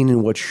does it mean,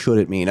 and what should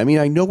it mean? I mean,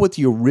 I know what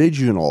the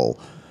original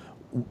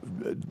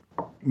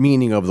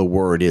meaning of the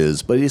word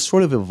is, but it's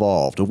sort of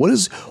evolved. What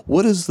is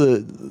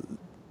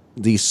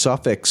the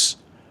suffix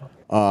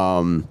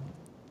punk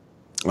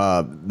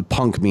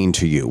mean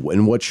to you,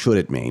 and what should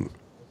it mean?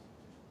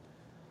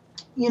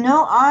 You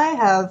know, I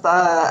have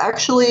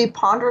actually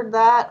pondered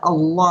that a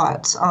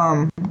lot,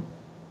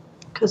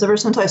 because ever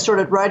since I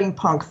started writing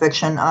punk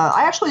fiction,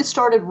 I actually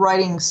started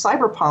writing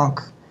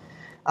cyberpunk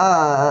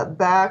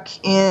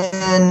back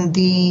in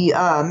the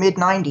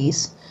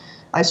mid-'90s.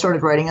 I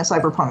started writing a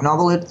cyberpunk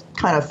novel. It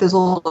kind of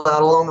fizzled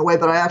out along the way,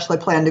 but I actually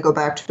plan to go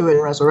back to it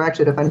and resurrect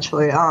it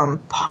eventually.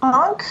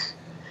 Punk,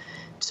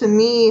 to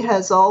me,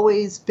 has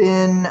always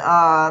been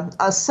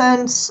a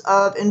sense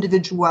of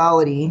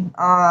individuality.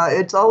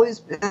 It's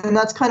always, and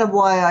that's kind of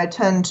why I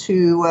tend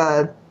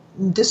to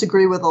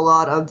disagree with a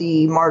lot of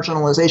the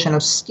marginalization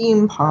of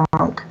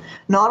steampunk.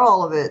 Not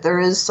all of it. There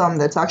is some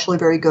that's actually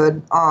very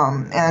good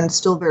and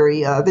still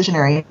very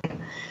visionary.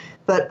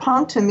 But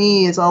punk, to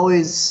me, is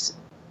always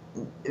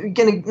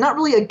not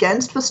really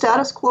against the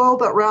status quo,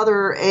 but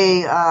rather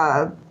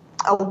a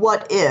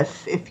what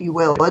if you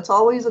will. It's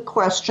always a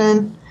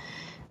question.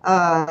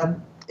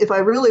 If I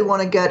really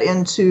want to get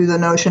into the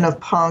notion of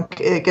punk,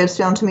 it gets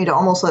down to me to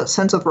almost that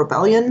sense of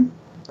rebellion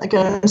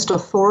against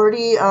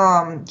authority.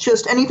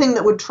 Just anything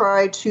that would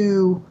try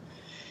to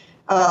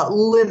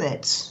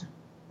limit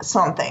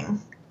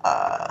something.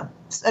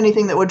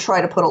 Anything that would try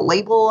to put a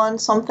label on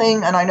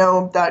something. And I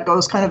know that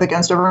goes kind of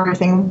against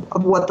everything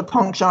of what the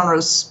punk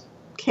genres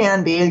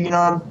can be. You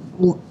know,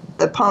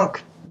 the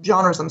punk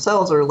genres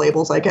themselves are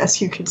labels, I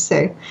guess you could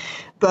say.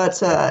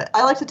 But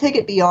I like to take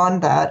it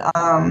beyond that.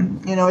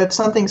 You know, if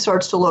something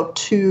starts to look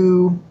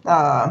too,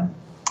 I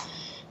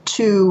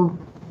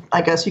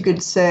guess you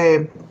could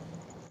say,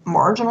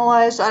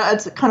 marginalized.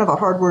 It's kind of a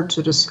hard word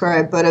to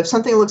describe. But if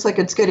something looks like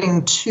it's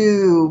getting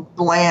too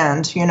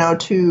bland, you know,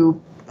 too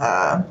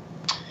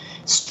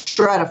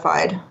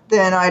stratified,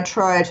 then I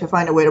try to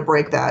find a way to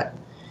break that.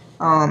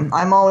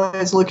 I'm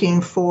always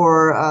looking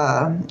for,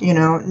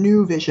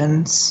 new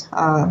visions.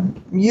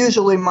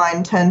 Usually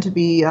mine tend to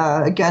be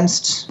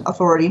against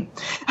authority,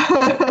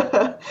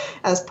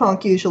 as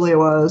punk usually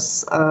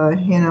was.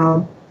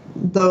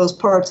 Those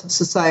parts of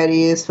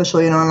society,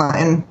 especially,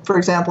 for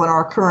example, in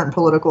our current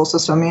political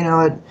system,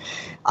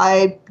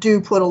 I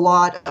do put a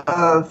lot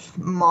of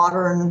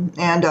modern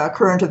and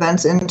current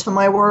events into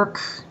my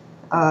work.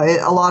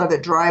 A lot of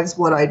it drives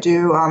what I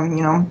do.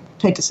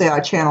 Hate to say I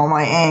channel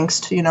my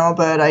angst,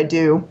 but I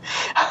do.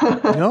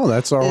 No,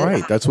 that's all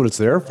right. That's what it's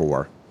there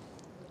for.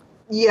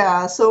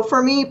 Yeah, so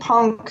for me,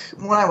 punk,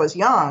 when I was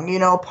young,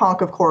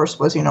 punk, of course,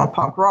 was,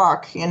 punk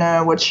rock,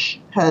 which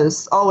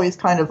has always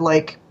kind of,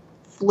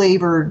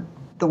 flavored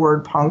the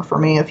word punk for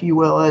me, if you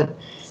will.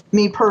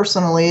 Me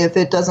personally, if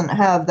it doesn't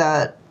have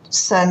that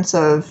sense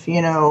of,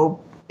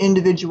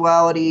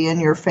 individuality in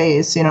your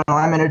face, I'm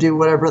going to do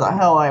whatever the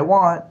hell I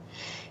want.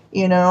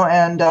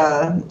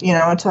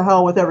 To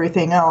hell with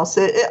everything else.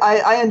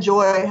 I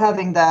enjoy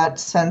having that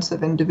sense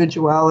of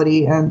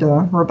individuality and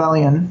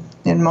rebellion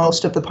in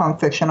most of the punk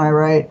fiction I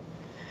write.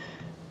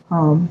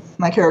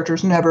 My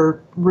characters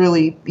never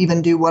really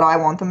even do what I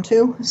want them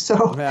to,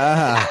 so...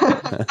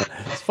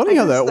 It's funny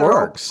how that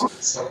works.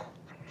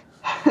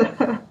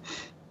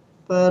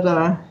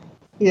 But,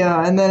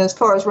 yeah, and then as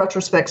far as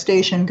Retrospect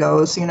Station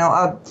goes,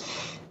 I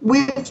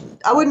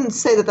wouldn't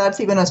say that that's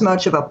even as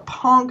much of a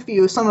punk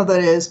view. Some of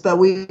it is, but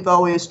we've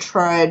always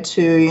tried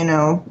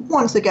to,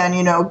 once again,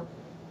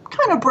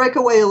 kind of break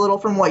away a little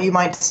from what you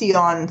might see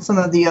on some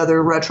of the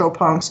other retro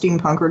punk,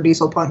 steampunk, or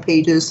diesel punk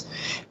pages.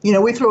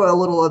 We throw a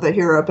little of it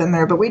here up in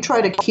there, but we try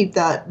to keep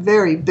that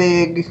very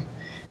big,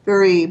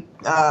 very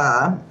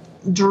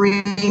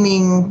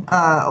dreaming,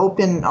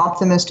 open,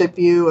 optimistic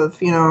view of,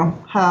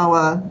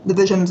 how the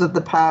visions of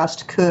the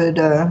past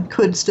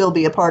could still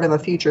be a part of a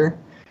future.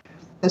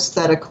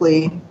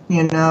 Aesthetically,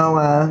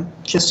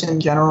 just in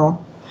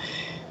general.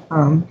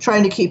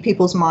 Trying to keep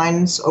people's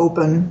minds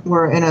open.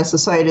 We're in a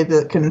society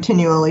that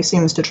continually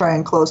seems to try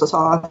and close us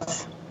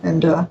off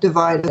and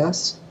divide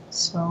us.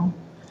 So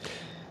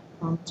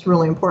it's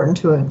really important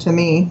to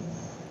me.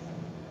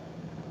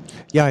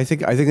 Yeah, I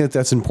think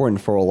that's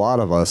important for a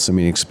lot of us. I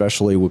mean,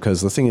 especially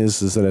because the thing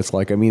is that it's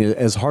like,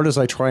 as hard as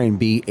I try and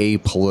be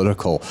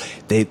apolitical,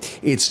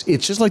 it's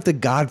just like The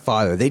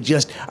Godfather. They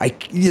just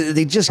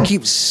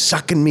keep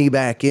sucking me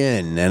back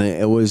in, and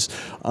it was.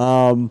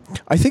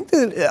 I think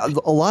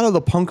that a lot of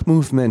the punk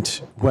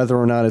movement, whether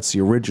or not it's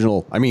the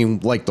original,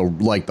 like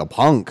the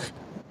punk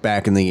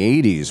back in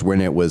the '80s,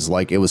 when it was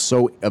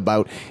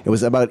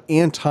about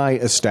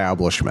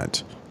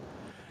anti-establishment.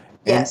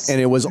 Yes.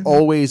 And it was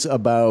always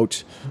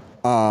about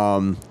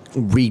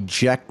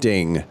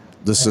rejecting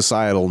the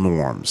societal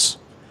norms.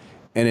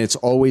 And it's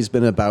always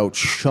been about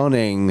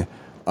shunning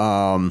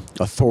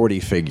authority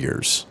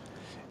figures.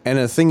 And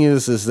the thing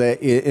is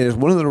that it is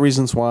one of the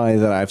reasons why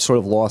that I've sort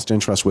of lost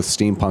interest with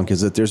steampunk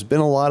is that there's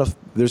been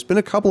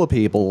a couple of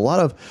people, a lot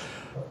of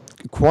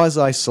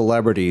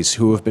quasi-celebrities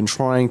who have been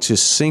trying to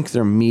sink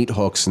their meat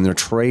hooks and their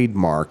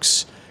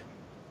trademarks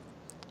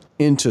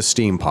into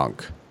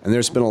steampunk. And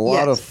there's been a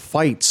lot of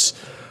fights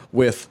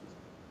with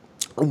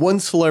one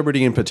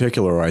celebrity in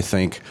particular, I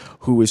think,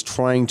 who is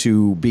trying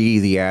to be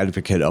the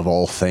advocate of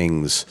all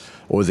things,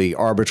 or the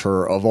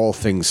arbiter of all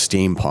things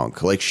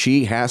steampunk. Like,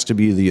 she has to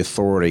be the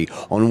authority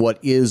on what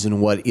is and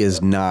what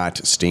is not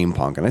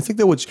steampunk. And I think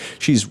that what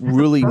she's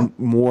really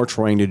more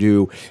trying to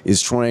do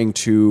is trying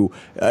to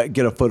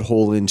get a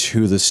foothold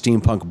into the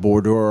steampunk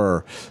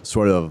boudoir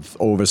sort of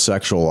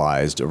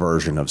over-sexualized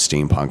version of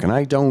steampunk. And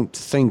I don't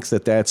think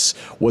that that's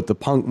what the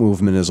punk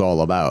movement is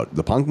all about.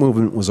 The punk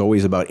movement was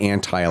always about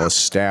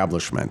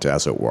anti-establishment,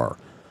 as it were.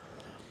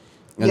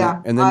 And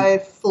then, I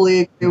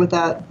fully agree with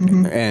that.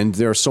 Mm-hmm. And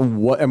there's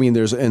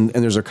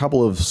there's a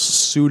couple of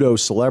pseudo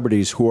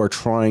celebrities who are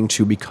trying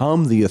to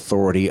become the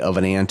authority of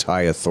an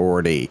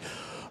anti-authority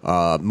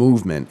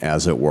movement,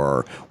 as it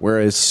were.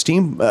 Whereas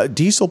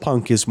diesel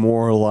punk is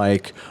more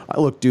like,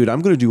 look, dude,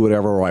 I'm going to do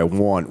whatever I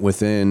want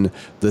within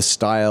the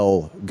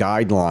style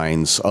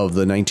guidelines of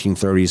the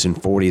 1930s and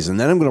 40s, and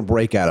then I'm going to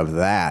break out of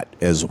that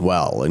as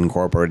well,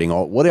 incorporating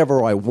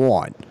whatever I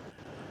want.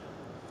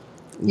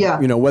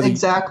 Yeah,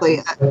 exactly.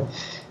 I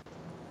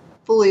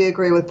fully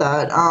agree with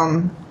that.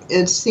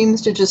 It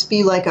seems to just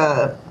be like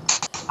I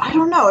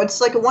don't know, it's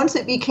like once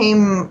it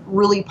became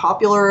really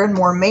popular and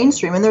more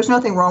mainstream, and there's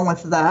nothing wrong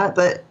with that,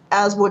 but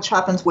which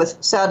happens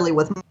sadly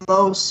with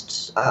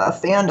most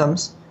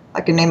fandoms,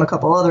 I can name a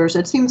couple others,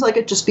 it seems like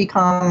it just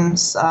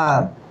becomes,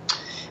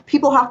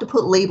 people have to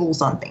put labels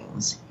on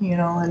things,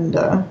 and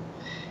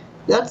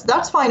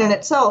that's fine in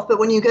itself, but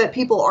when you get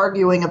people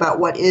arguing about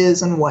what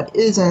is and what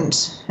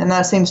isn't, and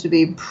that seems to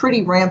be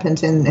pretty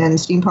rampant in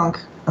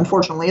steampunk,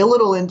 unfortunately, a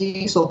little in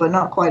diesel, but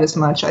not quite as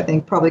much, I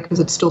think, probably because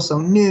it's still so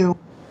new.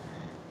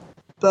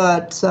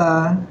 But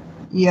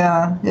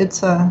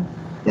it's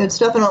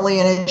definitely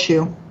an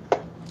issue.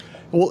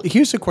 Well,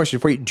 here's a question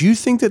for you. Do you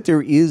think that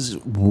there is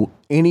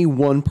any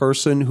one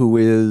person who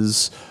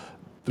is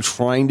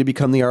trying to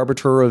become the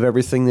arbiter of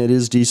everything that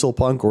is diesel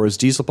punk, or is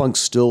diesel punk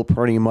still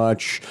pretty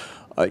much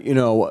a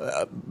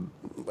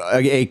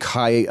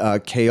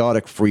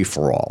chaotic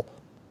free-for-all?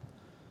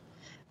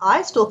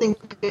 I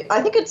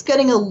think it's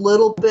getting a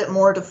little bit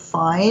more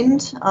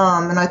defined,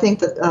 and I think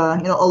that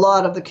a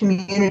lot of the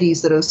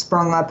communities that have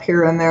sprung up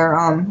here and there,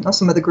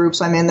 some of the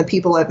groups I'm in, the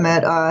people I've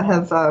met,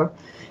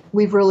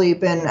 we've really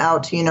been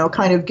out to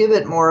kind of give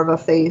it more of a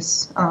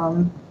face.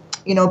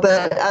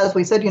 But as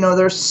we said,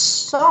 there's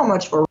so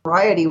much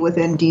variety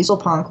within diesel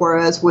punk,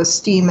 whereas with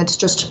steam,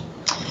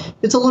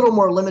 it's a little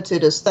more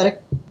limited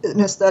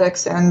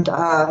aesthetics and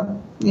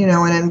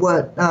and in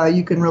what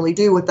you can really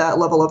do with that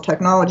level of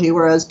technology.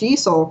 Whereas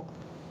diesel,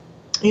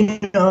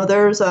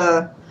 there's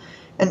an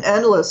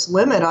endless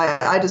limit.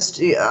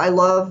 I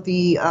love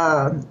the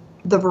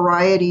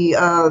variety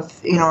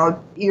of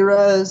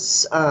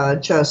eras,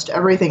 just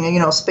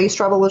everything. Space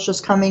travel was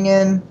just coming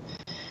in.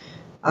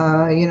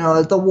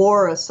 The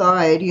war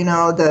aside,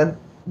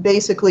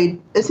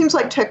 basically it seems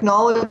like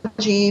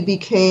technology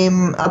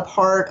became a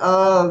part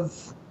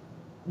of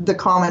the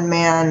common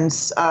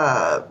man's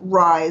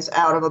rise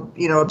out of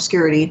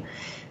obscurity,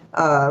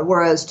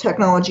 whereas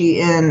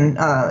technology in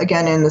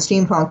the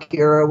steampunk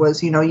era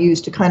was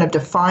used to kind of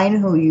define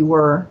who you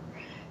were.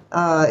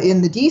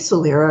 In the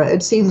diesel era,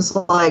 it seems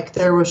like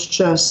there was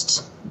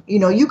just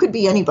you could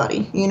be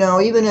anybody.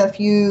 Even if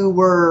you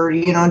were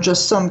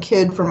just some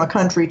kid from a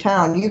country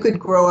town, you could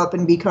grow up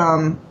and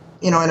become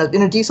in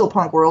a diesel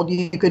punk world.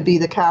 You could be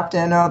the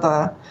captain of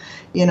a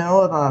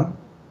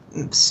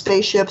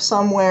spaceship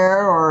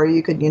somewhere, or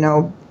you could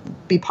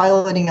be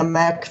piloting a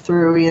mech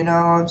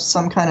through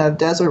some kind of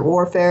desert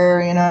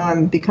warfare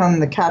and become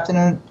the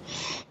captain.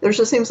 There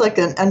just seems like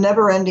a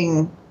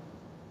never-ending,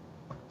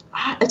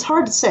 it's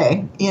hard to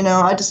say,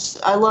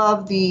 I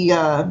love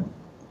the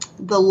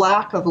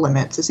lack of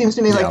limits. It seems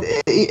to me like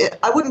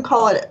I wouldn't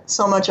call it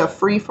so much a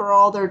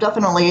free-for-all. There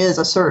definitely is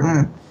a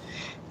certain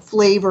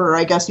flavor,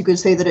 I guess you could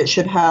say, that it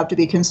should have to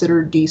be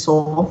considered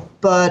diesel,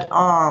 but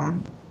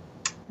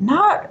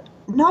not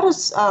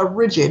as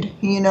rigid.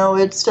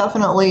 It's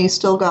definitely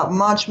still got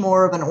much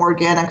more of an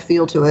organic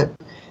feel to it,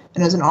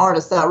 and as an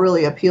artist, that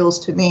really appeals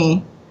to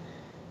me.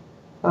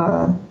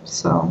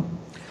 So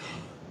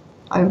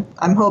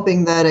I'm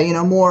hoping that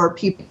more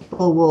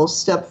people will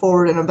step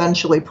forward and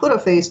eventually put a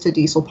face to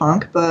diesel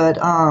punk. But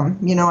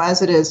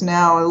as it is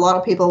now, a lot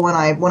of people, when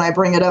I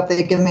bring it up,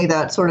 they give me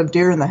that sort of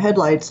deer in the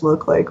headlights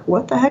look, like,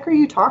 what the heck are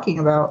you talking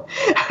about?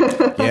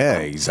 Yeah,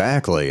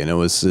 exactly. And it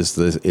was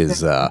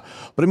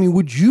but I mean,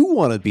 would you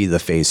want to be the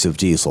face of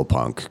diesel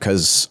punk?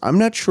 Because I'm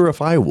not sure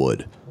if I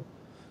would.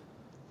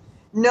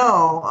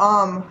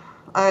 No,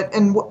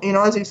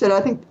 As you said,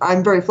 I think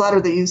I'm very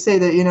flattered that you say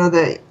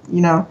that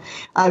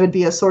I would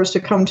be a source to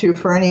come to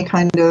for any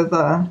kind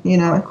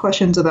of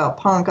questions about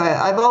punk.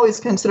 I've always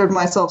considered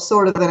myself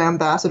sort of an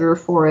ambassador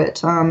for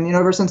it.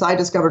 Ever since I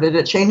discovered it,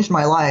 it changed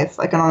my life.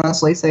 I can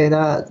honestly say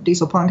that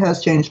diesel punk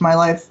has changed my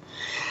life.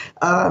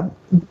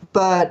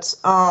 But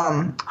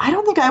I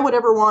don't think I would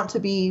ever want to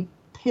be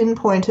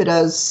pinpointed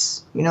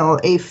as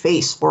a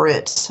face for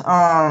it.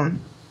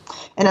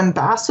 An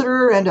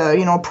ambassador and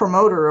a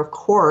promoter, of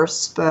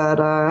course, but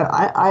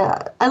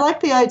I like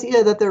the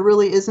idea that there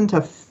really isn't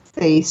a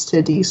face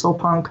to diesel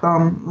punk.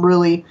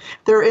 Really,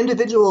 there are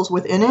individuals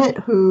within it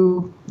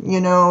who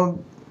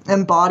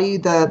embody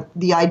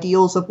the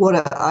ideals of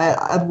what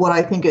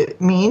I think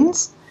it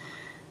means.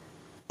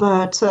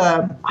 But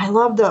I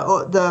love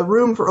the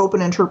room for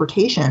open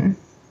interpretation.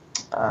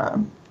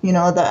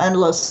 The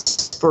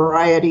endless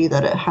variety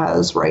that it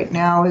has right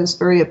now is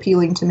very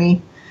appealing to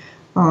me.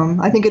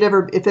 I think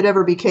if it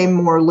ever became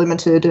more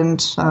limited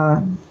and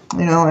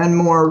and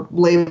more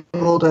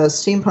labeled as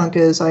steampunk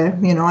is,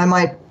 I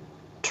might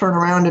turn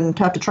around and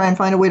have to try and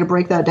find a way to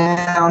break that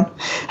down.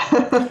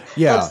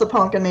 Yeah, that's the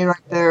punk in me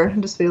right there.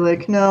 And just be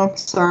like, no,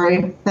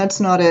 sorry, that's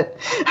not it.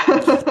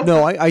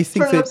 No, I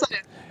think that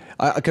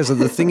because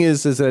the thing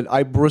is that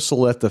I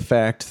bristle at the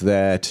fact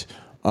that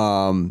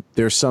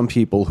there's some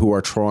people who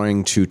are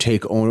trying to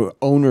take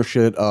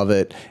ownership of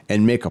it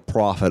and make a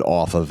profit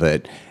off of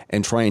it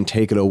and try and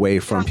take it away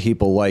from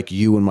people like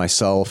you and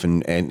myself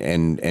and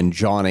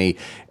Johnny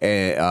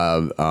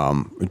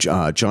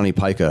Johnny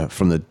Pica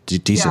from the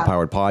Diesel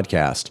Powered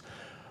Podcast.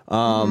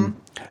 And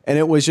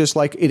it was just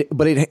like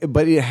but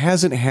it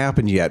hasn't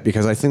happened yet,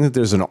 because I think that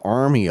there's an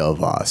army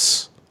of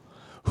us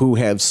who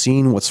have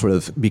seen what's sort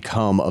of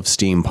become of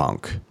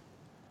steampunk.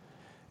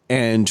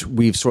 And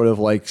we've sort of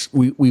like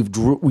we've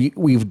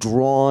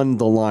drawn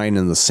the line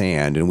in the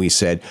sand, and we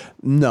said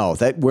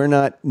we're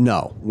not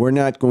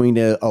going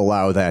to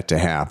allow that to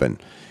happen,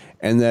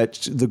 and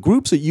that the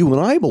groups that you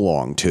and I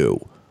belong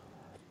to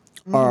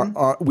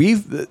are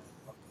we've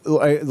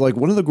like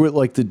one of the group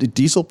like the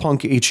Diesel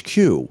Punk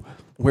HQ,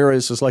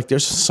 whereas it's like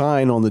there's a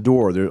sign on the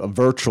door, there's a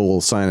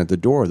virtual sign at the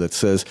door that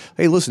says,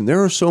 "Hey, listen,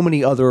 there are so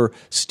many other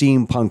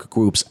steampunk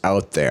groups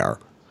out there.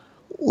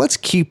 Let's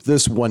keep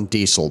this one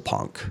Diesel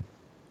Punk."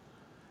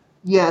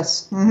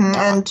 Yes,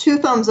 and 2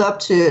 thumbs up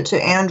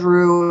to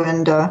Andrew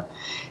and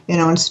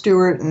and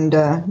Stuart and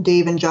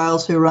Dave and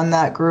Giles who run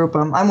that group.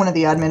 I'm one of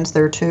the admins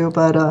there too,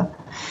 but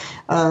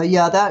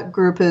that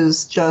group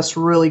is just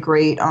really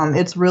great.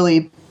 It's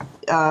really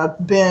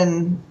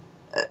been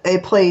a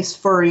place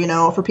for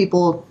for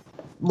people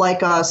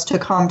like us to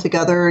come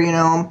together,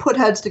 put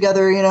heads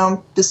together,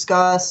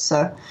 discuss.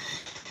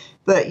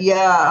 But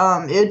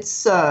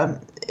it's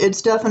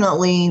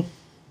definitely.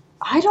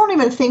 I don't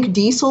even think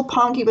diesel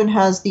punk even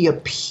has the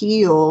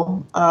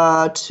appeal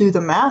to the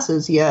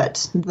masses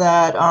yet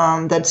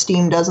that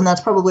Steam does, and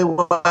that's probably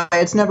why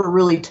it's never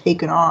really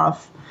taken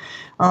off.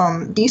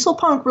 Diesel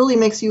punk really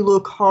makes you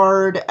look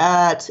hard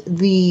at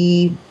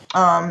the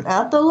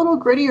little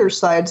grittier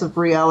sides of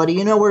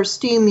reality. Where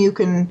Steam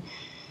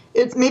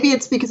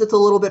it's because it's a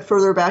little bit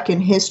further back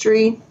in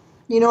history.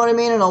 You know what I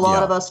mean? And a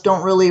lot of us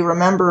don't really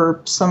remember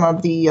some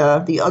of the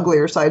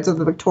uglier sides of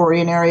the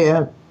Victorian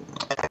era,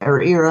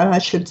 I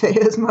should say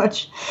as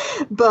much.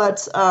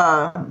 But,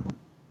 the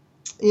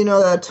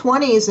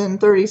 20s and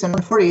 30s and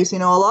 40s,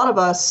 a lot of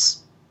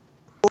us,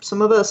 some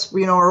of us,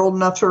 are old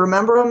enough to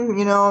remember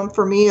them.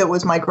 For me, it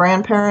was my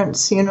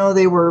grandparents.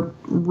 They were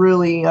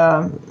really,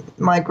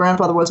 my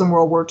grandfather was in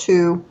World War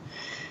II,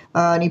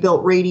 and he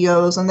built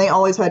radios, and they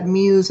always had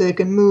music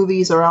and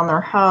movies around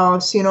their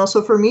house.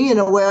 So for me, in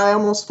a way, I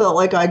almost felt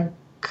like I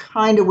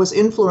kind of was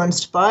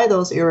influenced by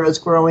those eras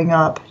growing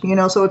up.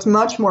 So it's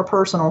much more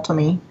personal to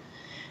me.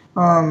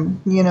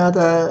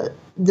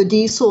 The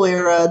diesel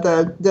era,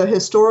 the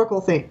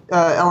historical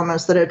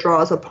elements that it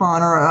draws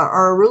upon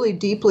are really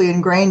deeply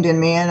ingrained in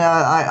me, and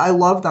I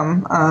love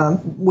them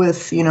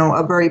with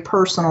a very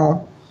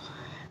personal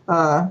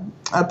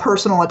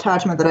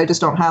attachment that I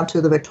just don't have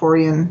to the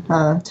Victorian.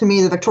 To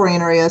me, the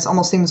Victorian era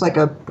almost seems like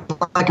a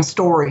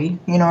story,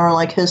 or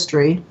like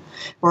history,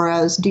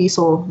 whereas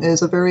diesel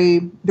is a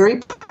very, very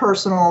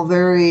personal,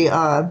 very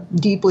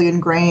deeply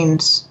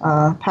ingrained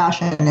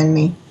passion in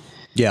me.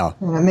 Yeah.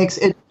 And it makes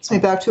me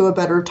back to a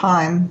better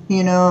time,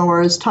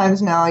 whereas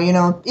times now,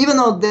 even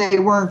though they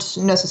weren't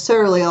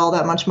necessarily all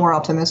that much more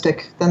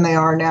optimistic than they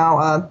are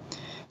now,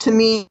 to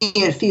me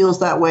it feels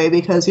that way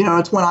because,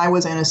 it's when I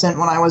was innocent,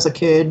 when I was a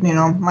kid,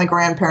 my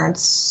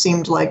grandparents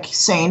seemed like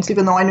saints,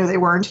 even though I knew they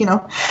weren't,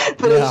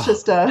 but it's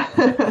just,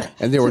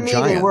 and they were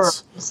giants. They were,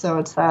 so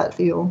it's that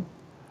feel.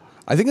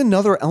 I think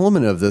another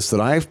element of this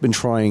that I've been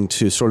trying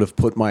to sort of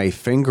put my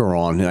finger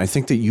on, and I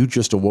think that you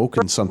just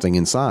awoken something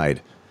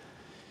inside,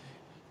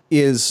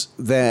 is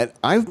that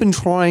I've been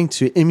trying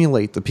to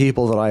emulate the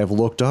people that I have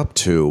looked up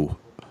to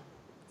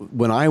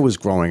when I was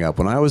growing up,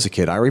 when I was a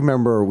kid. I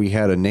remember we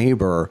had a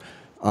neighbor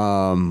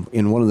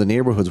in one of the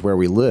neighborhoods where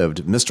we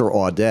lived, Mr.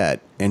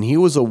 Audette, and he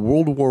was a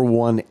World War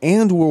I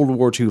and World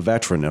War II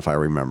veteran, if I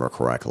remember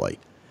correctly.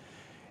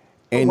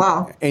 And,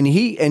 wow. and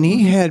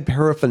he had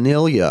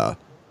paraphernalia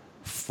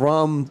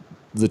from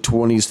the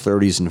 20s,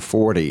 30s, and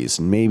 40s,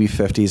 and maybe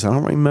 50s. I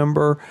don't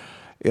remember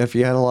if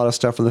he had a lot of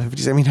stuff from the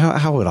 50s. I mean,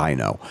 how would I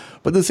know?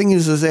 But the thing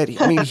is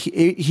that, I mean,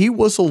 he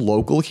was a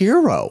local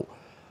hero.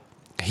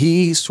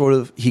 He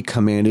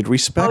commanded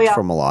respect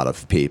from a lot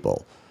of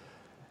people.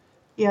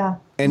 Yeah.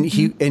 And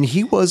he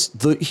was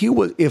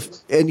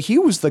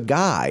the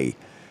guy.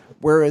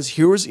 Whereas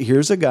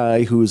here's a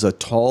guy who's a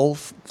tall,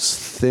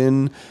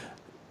 thin,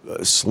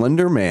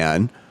 slender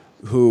man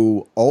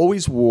who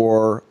always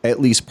wore at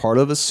least part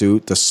of a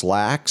suit, the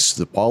slacks,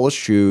 the polished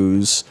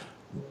shoes,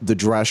 the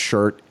dress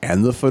shirt,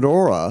 and the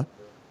fedora.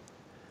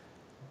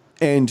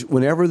 And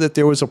whenever that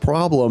there was a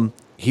problem,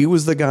 he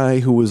was the guy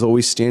who was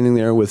always standing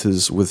there with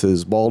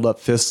his balled up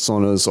fists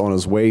on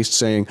his waist,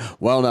 saying,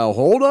 "Well, now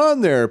hold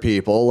on there,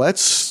 people.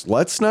 Let's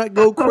not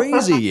go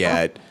crazy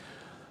yet.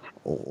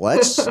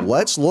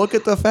 Let's look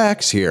at the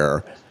facts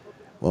here.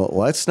 Well,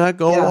 let's not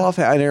go off."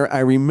 And I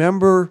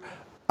remember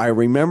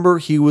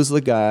he was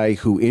the guy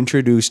who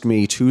introduced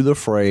me to the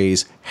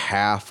phrase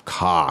 "half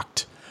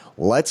cocked."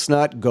 Let's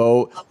not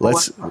go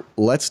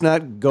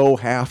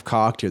half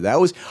cocked here. That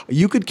was,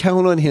 you could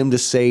count on him to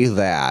say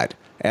that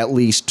at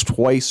least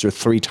twice or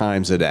three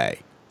times a day,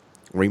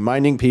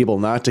 reminding people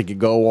not to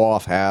go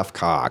off half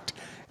cocked.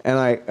 And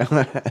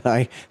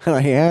I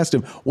asked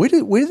him, where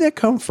did that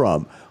come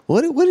from?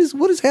 What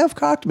does half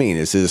cocked mean?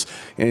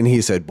 And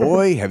he said,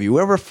 "Boy, have you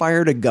ever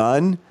fired a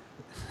gun?"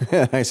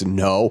 And I said,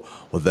 "No."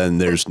 "Well, then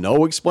there's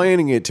no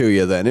explaining it to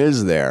you then,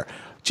 is there?"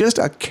 Just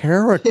a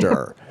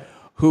character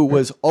who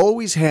was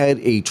always had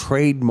a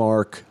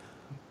trademark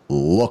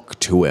look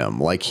to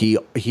him, like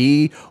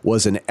he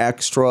was an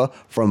extra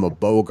from a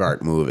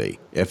Bogart movie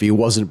if he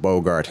wasn't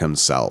Bogart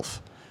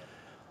himself.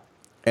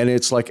 And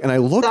it's like, and I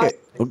look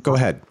go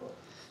ahead.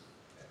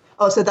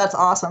 Oh, so that's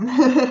awesome.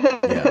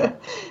 Yeah.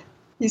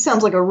 He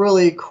sounds like a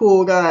really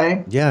cool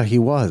guy. Yeah, he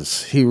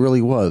was. He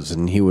really was.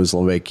 And he was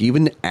like,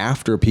 even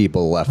after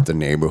people left the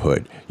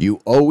neighborhood, you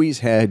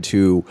always had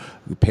to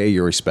pay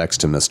your respects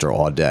to Mr.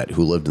 Audette,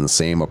 who lived in the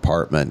same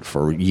apartment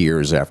for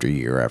years after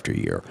year after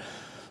year.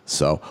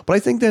 So, but I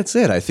think that's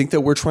it. I think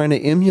that we're trying to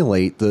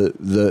emulate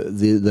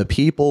the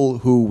people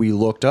who we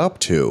looked up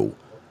to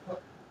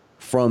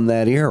from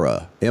that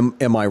era.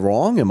 Am I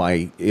wrong? Am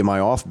I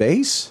off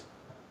base?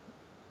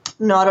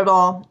 Not at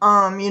all.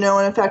 And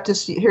in fact,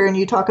 just hearing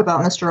you talk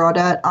about Mr.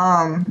 Audette,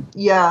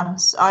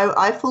 yes,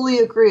 I fully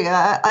agree.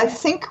 I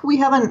think we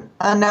have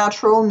a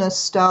natural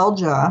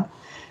nostalgia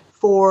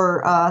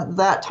for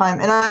that time.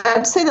 And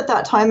I'd say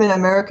that time in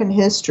American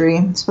history,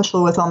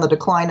 especially with on the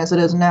decline as it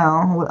is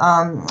now,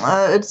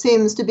 it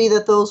seems to be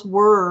that those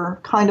were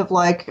kind of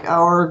like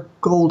our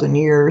golden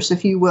years,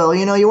 if you will.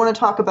 You want to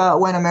talk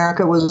about when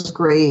America was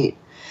great.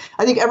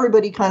 I think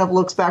everybody kind of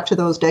looks back to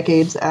those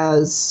decades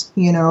as,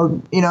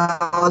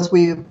 as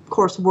we, of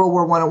course, World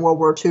War I and World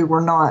War II were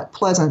not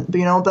pleasant,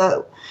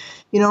 but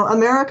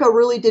America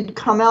really did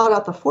come out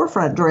at the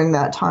forefront during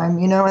that time,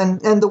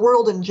 and the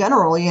world in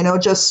general,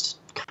 just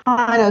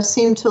kind of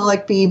seemed to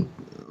like be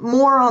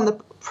more on the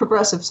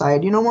progressive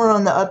side, more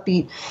on the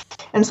upbeat.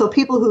 And so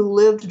people who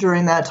lived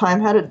during that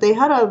time had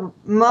a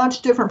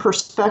much different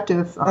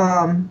perspective.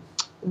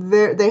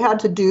 They had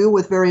to do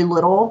with very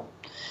little.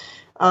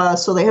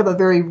 So they have a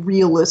very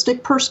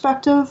realistic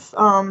perspective,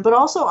 but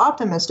also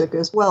optimistic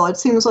as well. It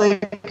seems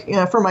like,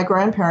 for my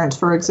grandparents,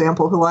 for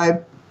example, who I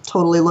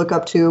totally look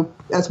up to,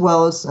 as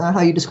well as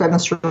how you describe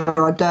Mr.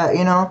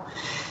 Audette,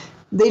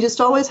 they just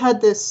always had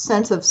this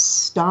sense of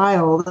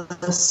style,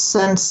 this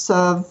sense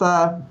of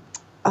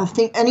I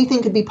think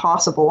anything could be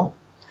possible.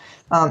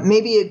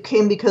 Maybe it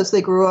came because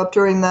they grew up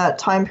during that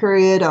time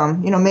period.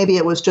 Maybe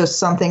it was just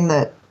something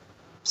that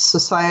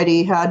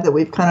society had that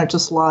we've kind of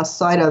just lost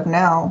sight of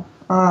now.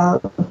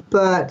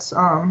 But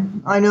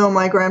I know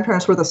my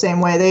grandparents were the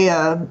same way.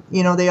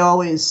 They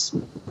always,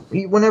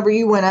 whenever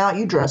you went out,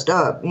 you dressed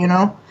up, you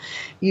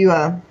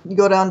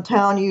go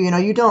downtown,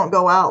 you don't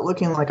go out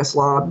looking like a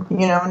slob.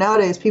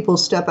 Nowadays people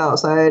step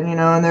outside,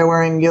 and they're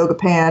wearing yoga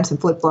pants and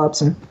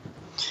flip-flops. And,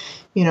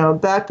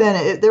 back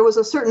then there was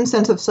a certain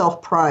sense of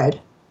self-pride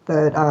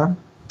that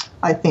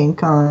I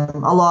think a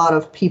lot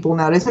of people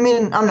nowadays, I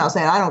mean, I'm not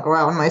saying I don't go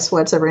out in my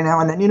sweats every now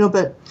and then,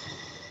 but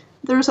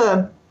there's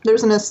an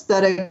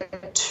aesthetic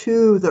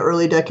to the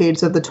early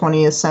decades of the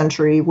 20th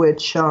century,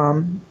 which,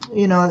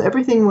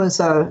 everything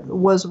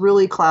was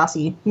really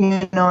classy.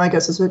 I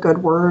guess is a good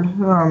word.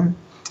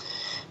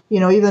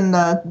 Even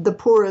the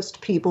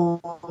poorest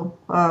people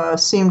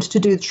seemed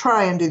to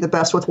try and do the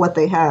best with what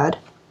they had.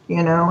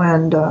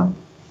 And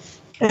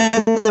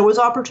there was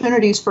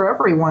opportunities for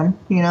everyone.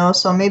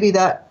 So maybe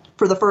that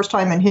for the first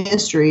time in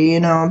history,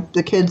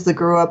 the kids that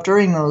grew up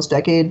during those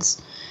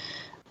decades,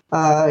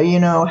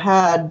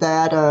 had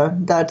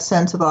that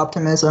sense of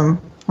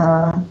optimism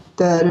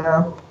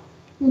that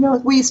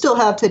we still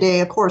have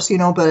today, of course,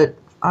 but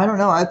I don't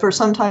know.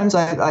 Sometimes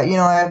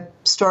I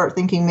start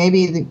thinking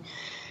maybe the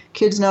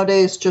kids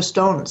nowadays just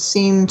don't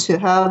seem to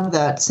have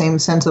that same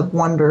sense of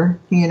wonder.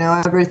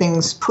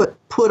 Everything's put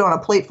on a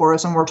plate for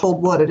us and we're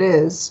told what it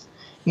is.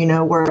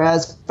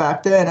 whereas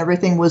back then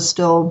everything was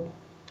still,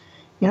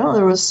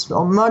 there was a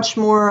lot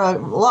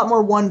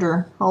more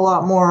wonder, a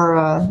lot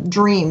more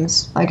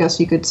dreams, I guess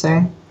you could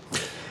say.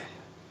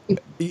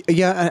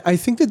 Yeah, I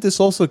think that this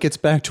also gets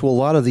back to a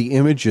lot of the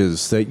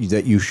images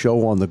that you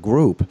show on the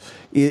group.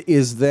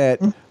 Is that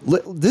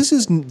this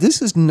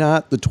is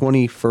not the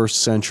 21st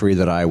century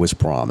that I was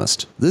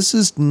promised. This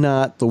is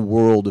not the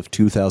world of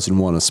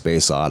 2001: A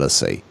Space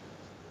Odyssey.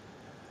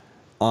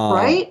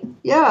 Right?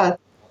 Yeah.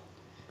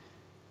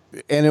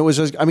 And it was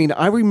just,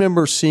 I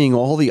remember seeing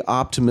all the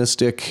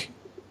optimistic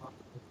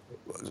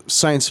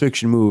science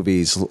fiction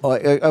movies.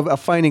 A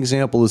fine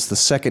example is the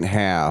second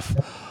half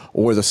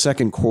or the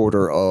second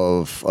quarter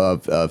of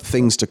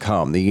Things to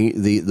Come,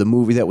 the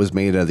movie that was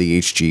made out of the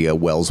H.G.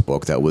 Wells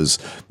book that was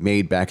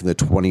made back in the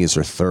 20s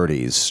or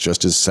 30s,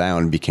 just as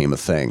sound became a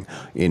thing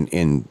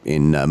in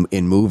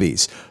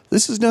movies.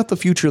 This is not the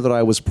future that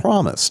I was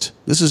promised.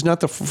 This is not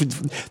the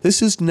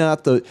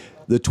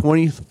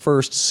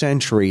 21st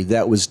century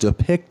that was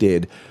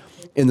depicted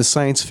in the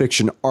science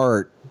fiction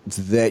art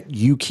that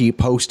you keep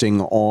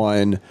posting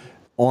on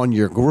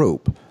your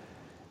group.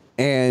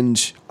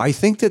 And I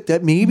think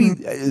that maybe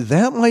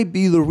that might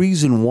be the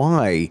reason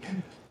why,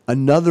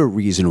 another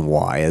reason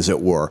why, as it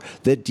were,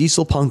 that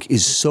diesel punk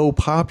is so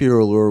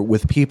popular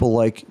with people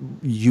like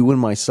you and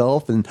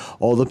myself and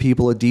all the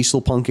people at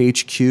Diesel Punk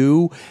HQ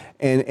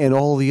and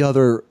all the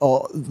other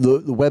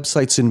the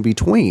websites in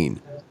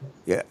between.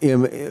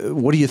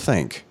 What do you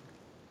think?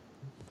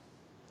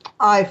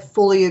 I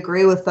fully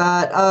agree with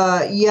that.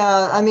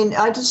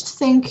 I just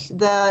think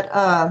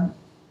that,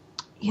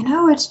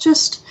 it's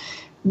just...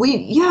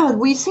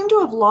 We seem to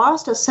have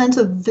lost a sense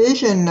of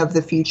vision of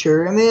the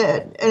future. And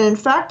in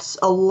fact,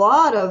 a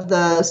lot of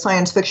the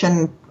science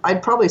fiction,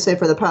 I'd probably say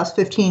for the past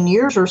 15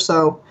 years or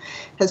so,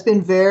 has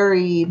been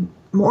very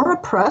more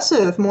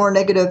oppressive, more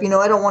negative.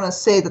 I don't want to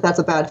say that that's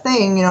a bad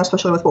thing,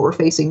 especially with what we're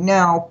facing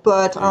now.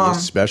 But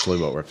especially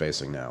what we're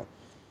facing now.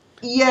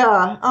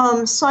 Yeah,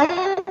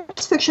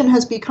 science fiction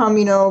has become,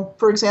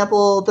 for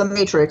example, The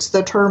Matrix,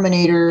 The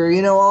Terminator,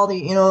 all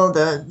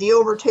the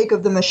overtake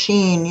of the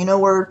machine,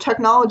 where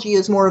technology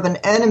is more of an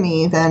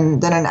enemy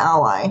than an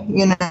ally,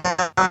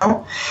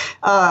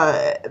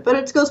 but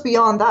it goes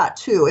beyond that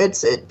too.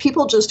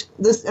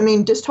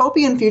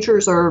 Dystopian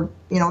futures are,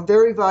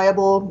 very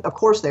viable. Of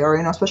course they are,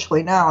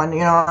 especially now. And,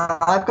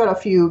 I've got a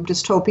few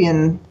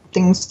dystopian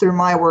things through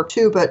my work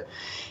too, but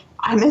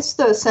I miss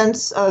the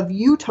sense of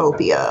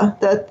utopia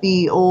that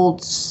the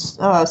old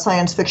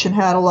science fiction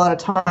had a lot of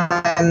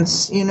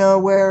times,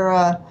 where,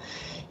 and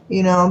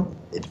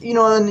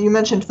you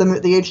mentioned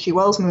the H.G.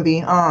 Wells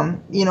movie,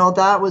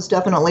 that was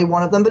definitely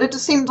one of them, but it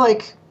just seemed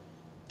like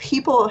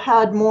people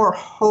had more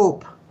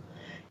hope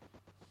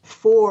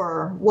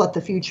for what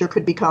the future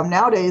could become.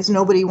 Nowadays,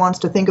 nobody wants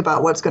to think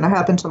about what's going to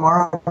happen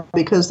tomorrow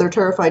because they're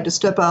terrified to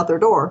step out their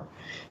door,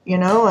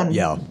 and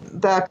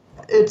back...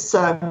 It's,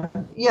 I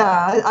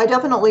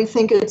definitely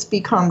think it's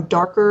become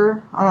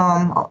darker,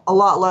 a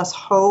lot less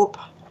hope.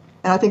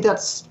 And I think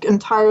that's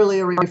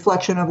entirely a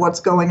reflection of what's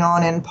going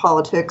on in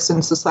politics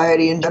and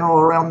society in general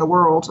around the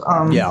world.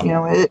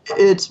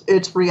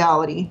 It's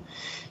reality,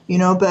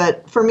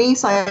 but for me,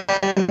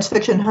 science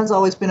fiction has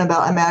always been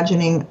about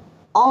imagining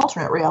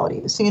alternate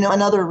realities,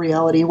 another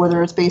reality,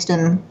 whether it's based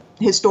in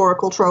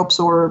historical tropes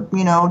or,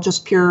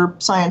 just pure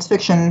science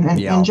fiction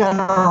in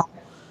general.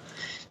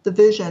 The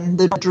vision,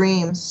 the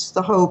dreams,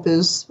 the hope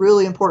is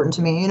really important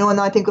to me, and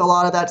I think a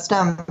lot of that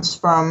stems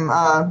from,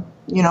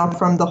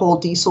 from the whole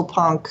diesel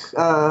punk,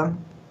 that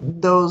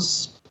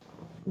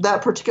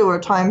particular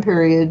time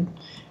period,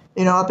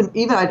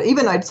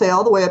 I'd say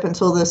all the way up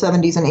until the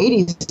 70s and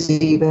 80s,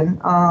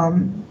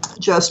 even,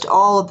 just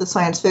all of the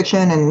science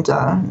fiction and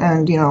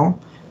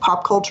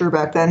pop culture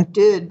back then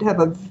did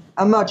have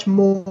a much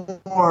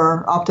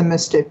more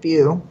optimistic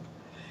view,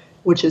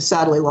 which is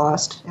sadly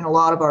lost in a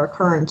lot of our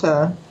current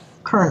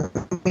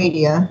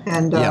media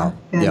and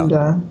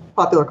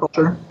popular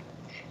culture.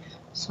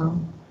 So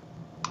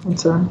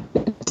it's a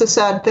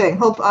sad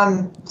thing.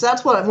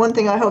 That's one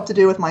thing I hope to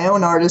do with my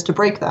own art is to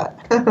break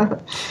that.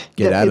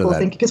 Get out people of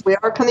that. Because we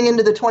are coming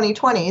into the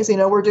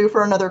 2020s. We're due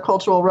for another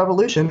cultural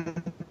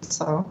revolution.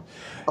 So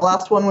the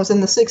last one was in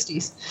the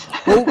 60s.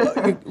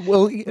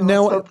 Well,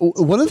 now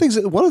one of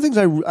the things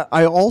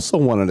I also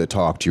wanted to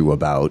talk to you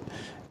about,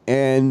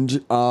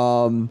 and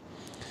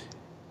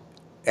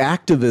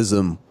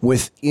activism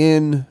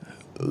within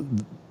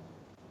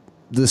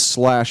the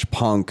slash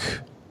punk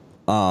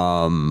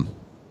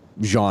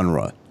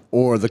genre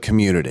or the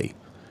community.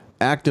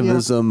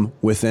 Activism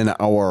within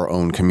our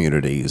own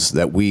communities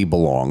that we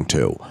belong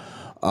to.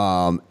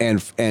 And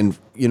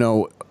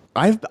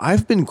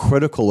I've been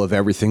critical of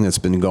everything that's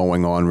been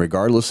going on,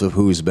 regardless of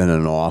who's been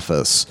in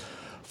office,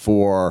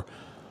 for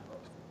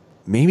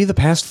maybe the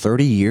past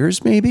 30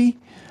 years, maybe.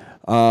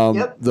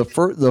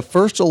 The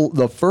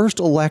first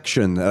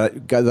election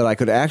that I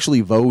could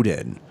actually vote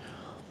in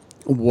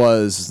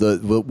was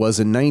in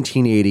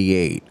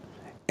 1988,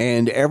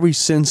 and ever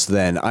since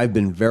then I've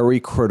been very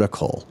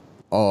critical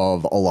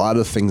of a lot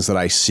of things that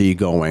I see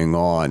going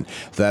on,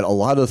 that a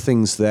lot of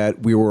things that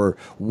we were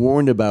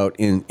warned about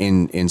in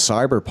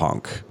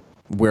cyberpunk,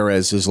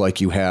 whereas is like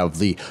you have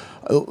the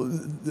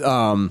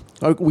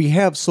we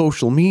have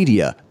social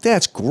media.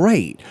 That's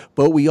great,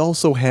 but we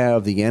also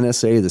have the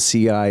NSA, the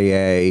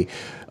CIA,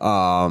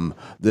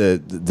 the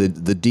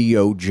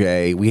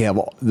DOJ. We have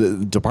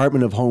the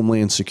Department of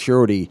Homeland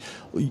Security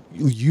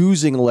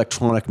using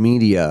electronic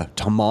media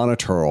to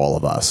monitor all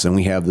of us, and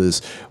we have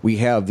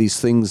these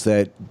things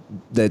that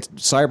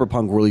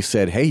Cyberpunk really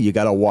said, hey, you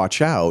got to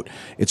watch out.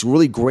 It's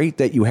really great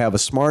that you have a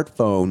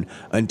smartphone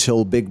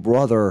until Big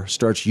Brother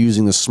starts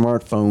using the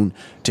smartphone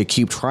to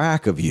keep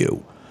track of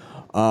you.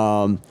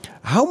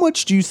 How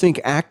much do you think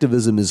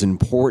activism is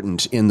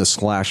important in the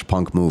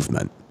 /punk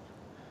movement?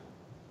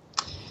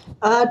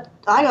 I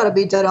gotta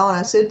be dead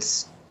honest.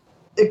 It's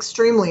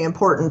extremely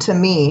important to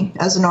me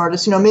as an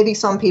artist. Maybe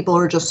some people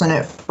are just in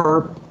it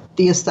for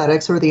the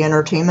aesthetics or the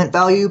entertainment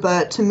value,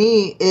 but to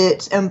me,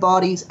 it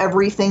embodies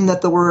everything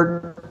that the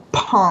word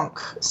punk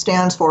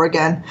stands for.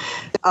 Again,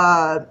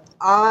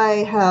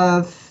 I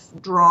have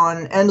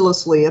drawn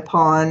endlessly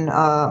upon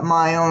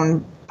my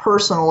own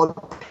personal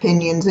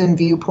opinions and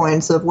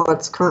viewpoints of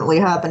what's currently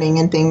happening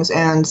in things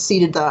and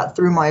seeded that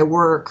through my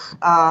work.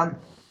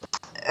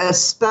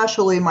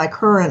 Especially my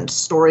current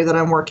story that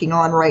I'm working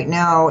on right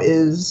now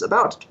is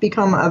about to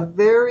become a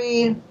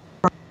very,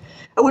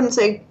 I wouldn't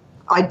say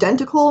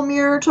identical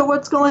mirror to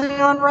what's going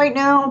on right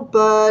now,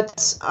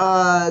 but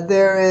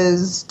there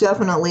is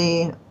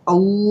definitely a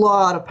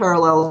lot of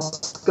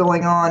parallels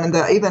going on and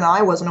that even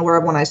I wasn't aware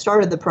of when I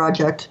started the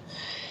project.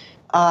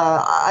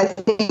 I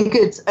think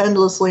it's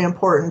endlessly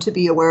important to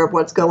be aware of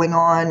what's going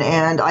on,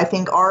 and I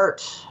think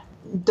art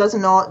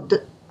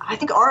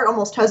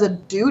almost has a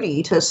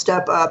duty to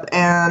step up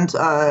and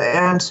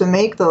to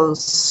make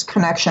those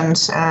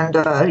connections and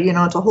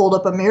to hold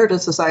up a mirror to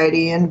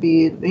society and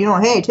be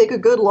hey, take a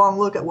good long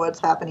look at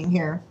what's happening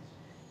here.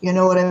 You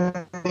know what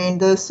I mean?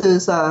 This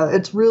is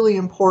it's really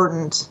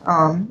important.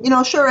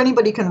 Sure,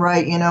 anybody can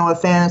write a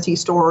fantasy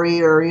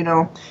story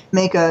or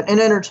make an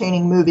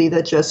entertaining movie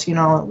that just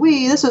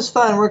this is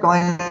fun, we're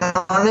going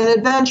on an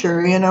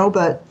adventure,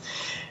 but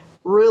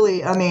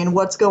really, I mean,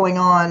 what's going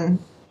on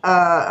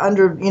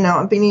under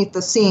beneath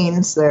the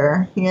scenes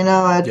there,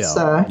 it's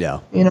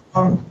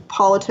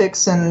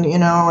politics and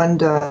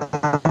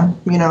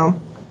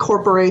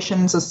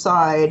corporations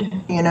aside,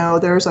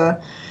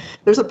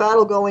 there's a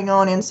battle going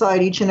on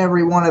inside each and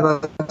every one of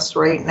us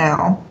right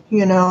now,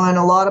 and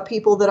a lot of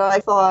people that I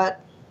thought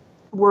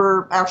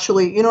were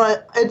actually,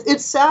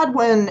 it's sad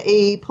when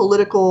a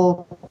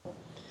political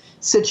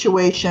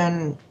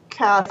situation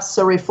casts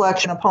a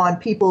reflection upon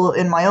people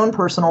in my own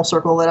personal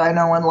circle that I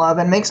know and love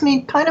and makes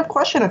me kind of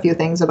question a few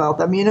things about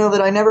them,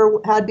 that I never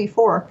had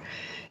before,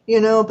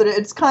 but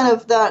it's kind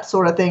of that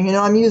sort of thing.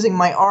 I'm using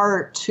my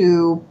art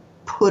to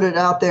put it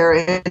out there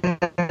in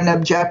an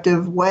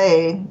objective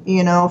way,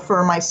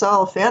 for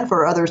myself and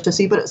for others to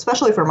see, but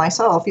especially for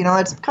myself,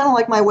 it's kind of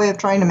like my way of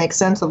trying to make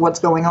sense of what's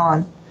going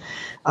on.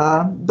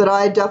 But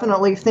I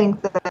definitely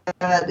think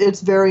that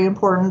it's very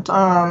important.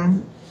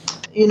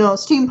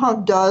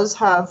 Steampunk does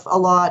have a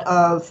lot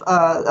of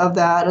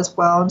that as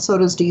well, and so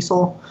does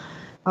Diesel.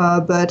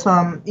 But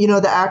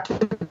the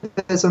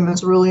activism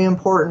is really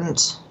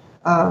important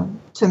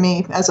to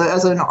me as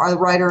a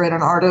writer and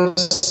an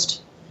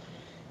artist,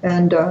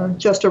 and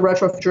just a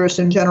retrofuturist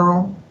in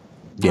general.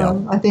 Yeah.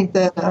 I think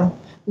that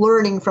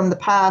learning from the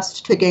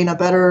past to gain a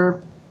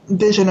better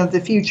vision of the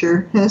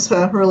future is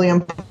really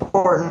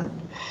important.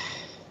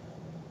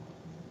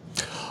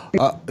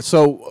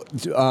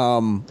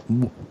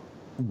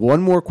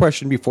 One more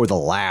question before the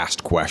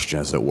last question,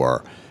 as it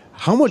were.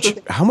 How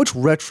much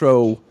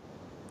retro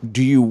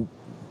do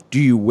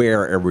you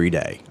wear every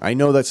day? I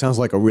know that sounds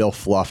like a real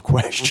fluff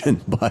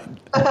question, but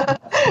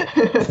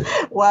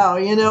wow,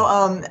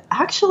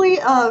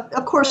 actually,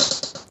 of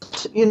course,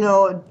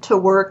 to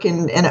work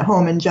and at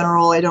home in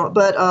general, I don't.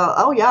 But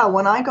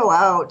when I go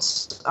out,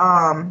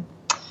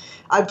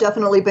 I've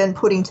definitely been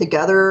putting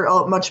together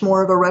much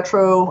more of a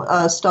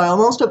retro style.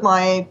 Most of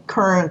my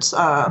current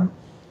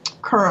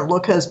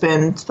look has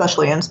been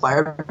especially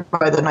inspired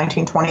by the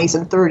 1920s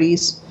and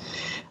 30s.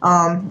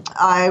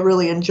 I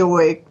really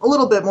enjoy a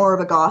little bit more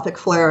of a gothic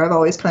flair. I've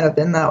always kind of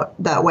been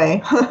that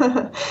way.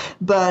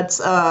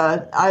 But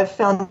I've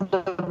found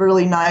a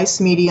really nice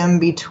medium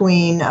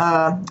between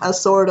a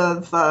sort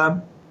of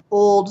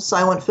old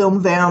silent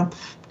film vamp,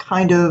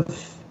 kind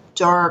of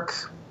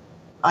dark,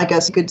 I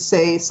guess you could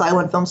say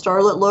silent film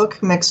starlet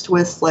look, mixed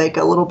with like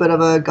a little bit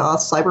of a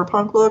goth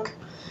cyberpunk look.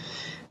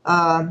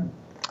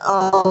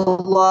 A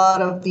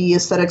lot of the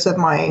aesthetics of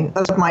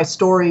my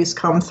stories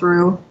come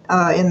through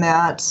in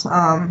that.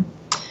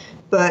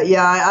 But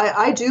yeah,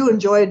 I do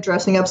enjoy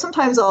dressing up.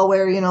 Sometimes I'll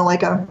wear,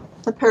 like a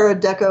pair of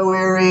deco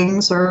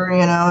earrings or,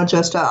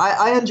 just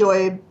I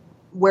enjoy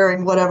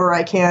wearing whatever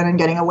I can and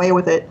getting away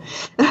with it.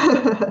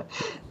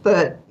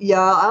 But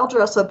yeah, I'll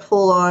dress up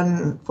full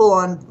on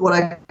what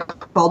I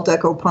call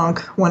deco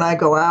punk when I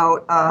go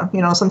out.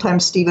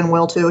 Sometimes Steven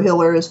will too. He'll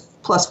wear his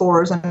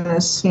 +4s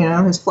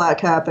and his flat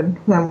cap, and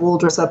we'll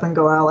dress up and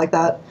go out like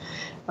that.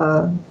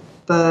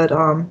 But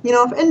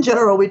in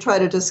general, we try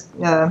to just.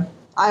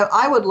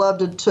 I would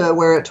love to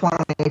wear it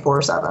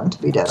 24/7.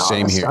 To be dead honest.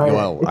 Same here.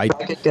 I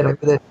could get away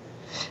with it.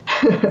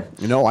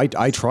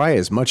 I try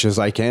as much as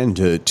I can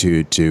to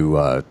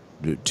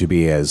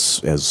be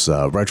as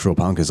retro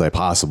punk as I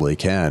possibly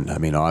can. I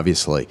mean,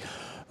 obviously,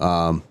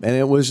 and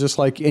it was just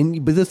like,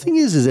 but the thing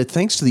is that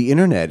thanks to the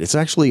internet, it's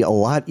actually a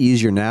lot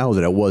easier now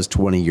than it was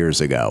 20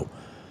 years ago.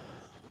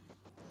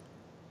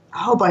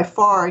 Oh, by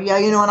far, yeah.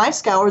 And I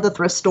scour the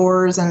thrift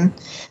stores and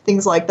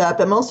things like that.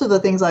 But most of the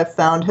things I've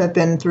found have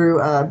been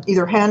through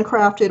either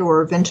handcrafted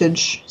or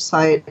vintage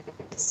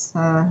sites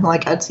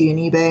like Etsy and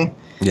eBay.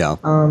 Yeah.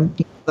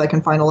 I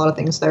can find a lot of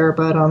things there,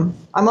 but I'm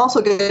also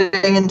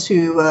getting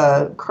into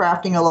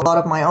crafting a lot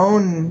of my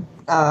own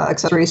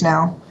accessories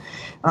now.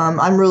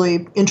 I'm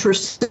really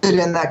interested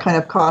in that kind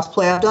of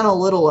cosplay. I've done a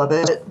little of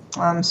it,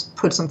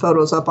 put some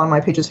photos up on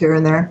my pages here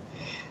and there.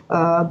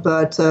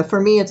 But for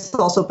me, it's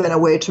also been a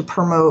way to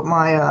promote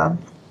my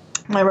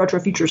my Retro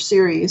Future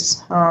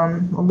series.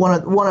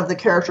 One of the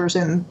characters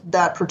in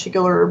that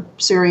particular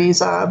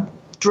series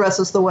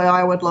dresses the way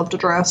I would love to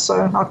dress,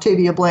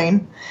 Octavia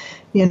Blaine.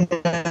 Kind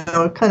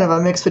of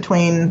a mix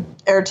between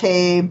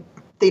Erte,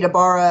 Theta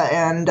Bara,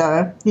 and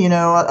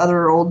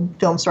other old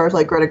film stars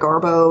like Greta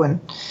Garbo, and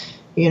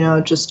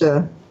just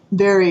a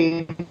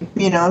very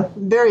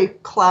very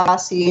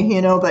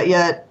classy, but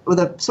yet with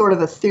a sort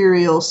of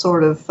ethereal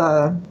sort of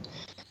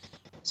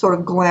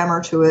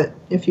glamour to it,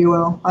 if you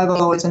will. I've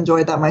always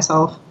enjoyed that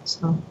myself.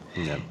 So.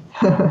 Yeah.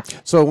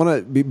 So I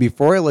want to,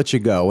 before I let you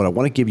go, and I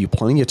want to give you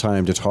plenty of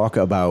time to talk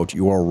about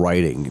your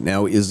writing.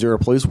 Now, is there a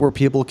place where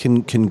people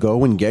can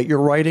go and get your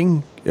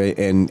writing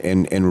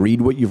and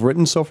read what you've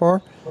written so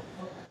far?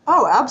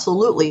 Oh,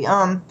 absolutely.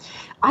 I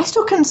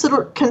still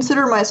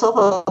consider myself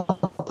a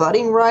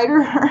budding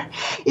writer,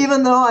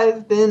 even though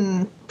I've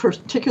been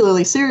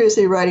particularly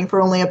seriously writing for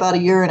only about a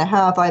year and a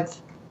half. I've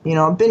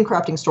been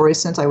crafting stories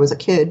since I was a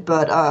kid,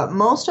 but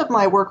most of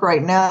my work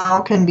right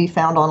now can be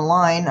found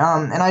online,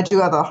 and I do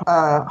have a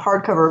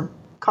hardcover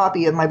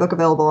copy of my book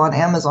available on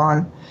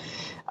Amazon.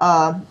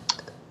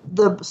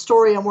 The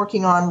story I'm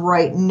working on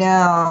right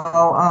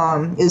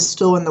now is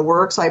still in the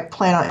works.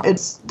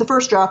 The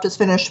first draft is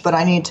finished, but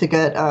I need to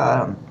get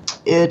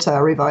it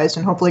revised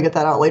and hopefully get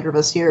that out later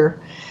this year.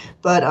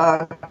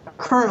 But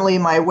currently,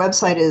 my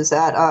website is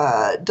at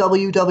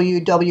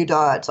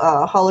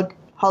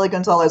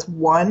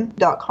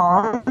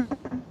www.hollygonzalez1.com.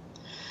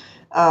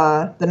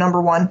 The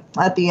number 1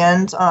 at the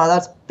end.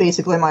 That's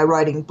basically my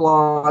writing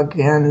blog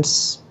and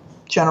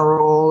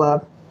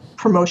general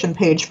promotion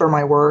page for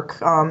my work.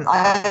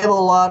 I have a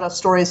lot of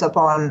stories up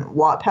on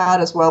Wattpad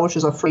as well, which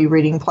is a free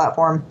reading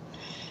platform.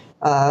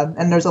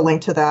 And there's a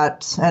link to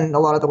that and a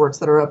lot of the works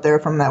that are up there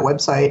from that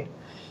website.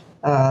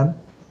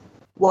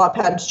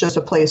 Wattpad's just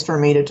a place for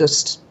me to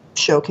just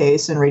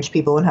showcase and reach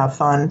people and have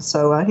fun.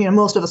 So,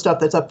 most of the stuff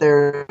that's up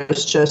there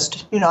is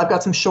just, I've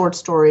got some short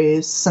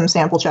stories, some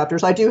sample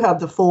chapters. I do have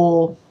the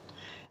full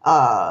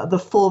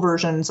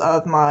versions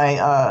of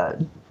my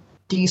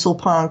diesel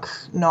punk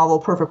novel,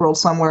 Perfect World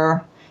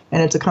Somewhere,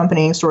 and its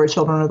accompanying story,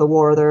 Children of the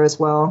War, there as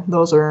well.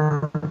 Those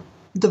are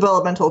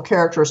developmental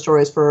character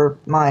stories for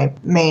my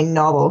main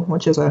novel,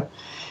 which is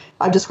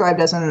I've described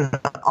as an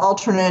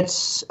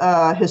alternate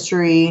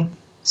history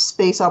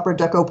space opera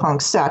deco punk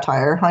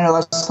satire. I know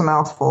that's a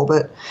mouthful,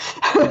 but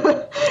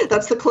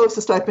that's the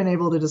closest I've been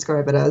able to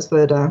describe it as.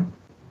 But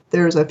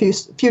there's a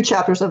few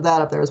chapters of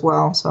that up there as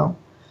well. So,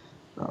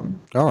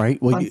 all right.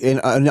 Well,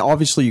 and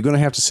obviously you're going to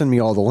have to send me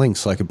all the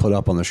links so I can put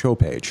up on the show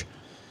page.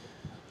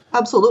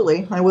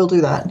 Absolutely, I will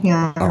do that.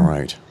 Yeah. All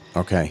right.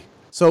 Okay.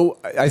 So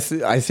I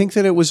think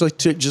that it was like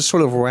to just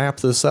sort of wrap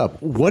this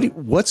up.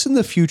 What's in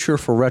the future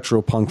for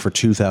retro punk for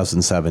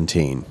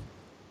 2017?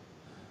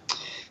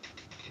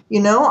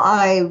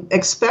 I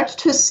expect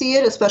to see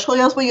it, especially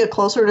as we get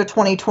closer to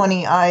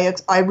 2020. I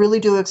really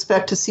do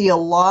expect to see a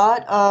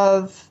lot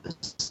of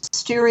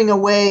steering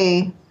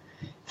away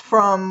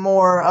from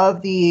more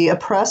of the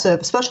oppressive,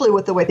 especially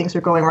with the way things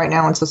are going right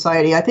now in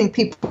society. I think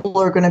people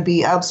are going to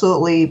be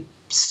absolutely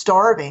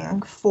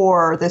starving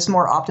for this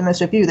more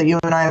optimistic view that you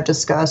and I have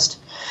discussed.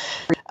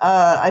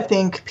 I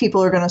think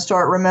people are going to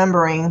start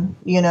remembering,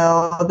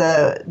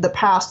 the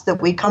past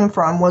that we come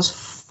from was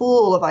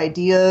full of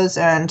ideas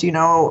and,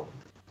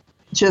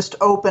 just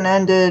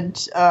open-ended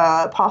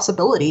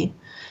possibility,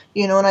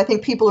 and I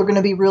think people are going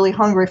to be really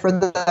hungry for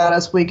that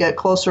as we get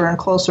closer and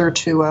closer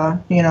to,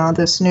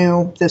 this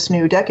new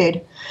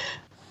decade.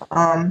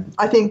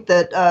 I think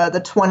that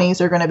the 20s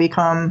are going to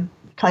become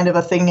kind of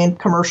a thing in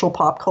commercial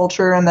pop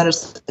culture, and that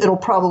it'll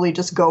probably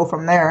just go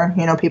from there.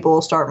 People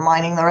will start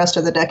mining the rest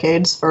of the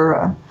decades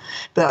for.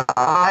 But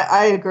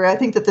I agree. I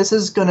think that this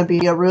is going to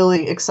be a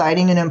really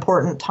exciting and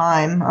important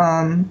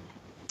time.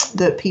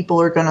 That people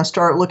are going to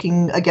start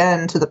looking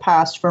again to the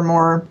past for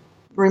more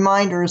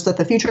reminders that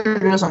the future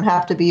doesn't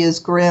have to be as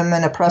grim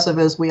and oppressive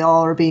as we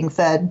all are being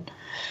fed,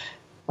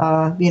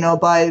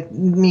 by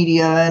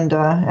media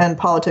and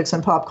politics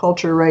and pop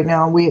culture right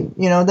now.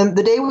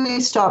 The day we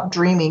stop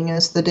dreaming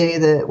is the day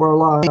that we're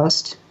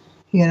lost.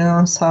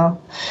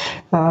 So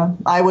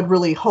I would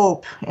really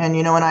hope,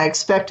 and I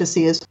expect to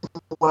see as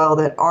well,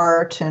 that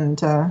art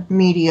and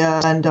media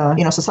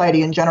and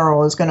society in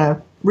general is going to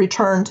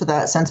return to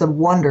that sense of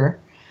wonder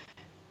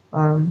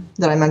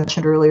that I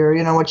mentioned earlier.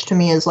 Which to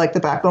me is like the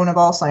backbone of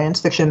all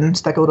science fiction,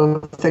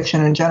 speculative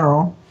fiction in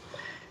general.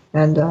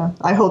 And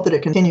I hope that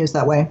it continues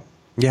that way.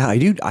 Yeah, I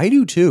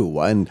do too.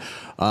 And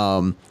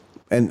I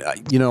think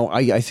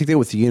that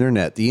with the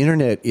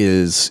internet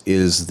is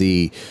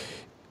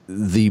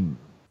the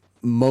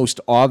most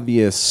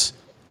obvious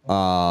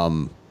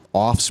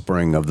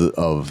offspring of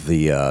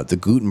the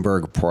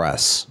Gutenberg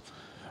press.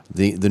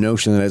 The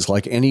notion that it's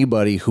like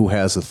anybody who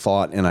has a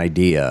thought and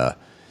idea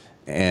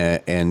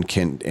and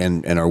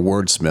our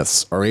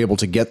wordsmiths are able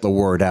to get the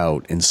word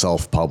out and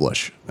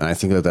self-publish. And I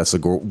think that that's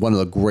one of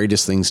the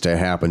greatest things to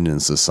happen in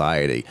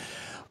society.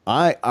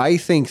 I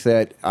think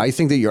that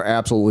you're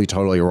absolutely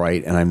totally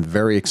right, and I'm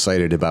very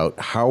excited about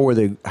how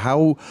the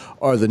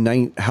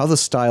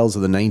styles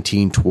of the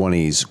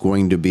 1920s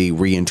going to be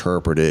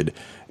reinterpreted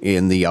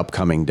in the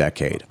upcoming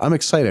decade. I'm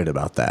excited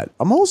about that.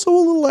 I'm also a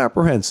little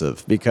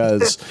apprehensive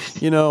because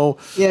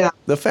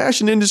the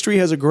fashion industry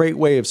has a great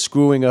way of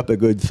screwing up a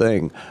good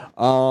thing.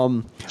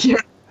 But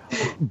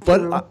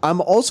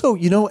I'm also,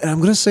 and I'm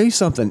going to say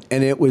something,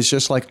 and it was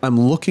just like I'm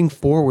looking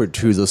forward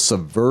to the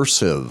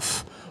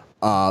subversive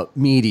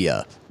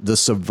media, the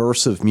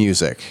subversive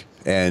music,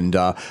 and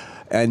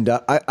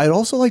I'd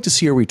also like to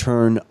see a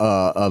return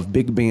of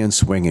big band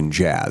swing and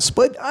jazz.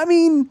 But I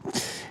mean,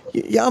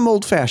 yeah, I'm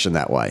old fashioned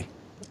that way.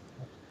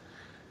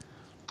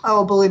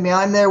 Oh, believe me,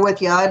 I'm there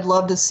with you. I'd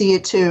love to see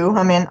it too.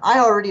 I mean, I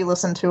already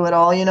listened to it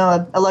all.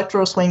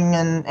 Electro swing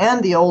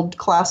and the old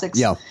classics.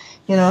 Yeah.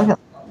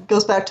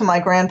 Goes back to my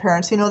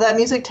grandparents. That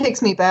music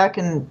takes me back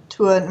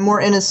into a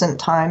more innocent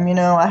time.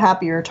 A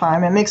happier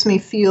time. It makes me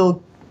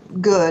feel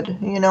good,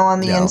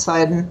 on the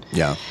inside. And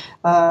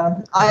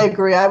I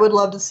agree. I would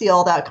love to see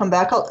all that come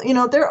back.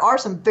 There are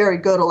some very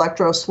good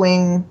electro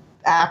swing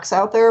acts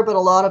out there, but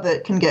a lot of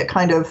it can get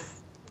kind of,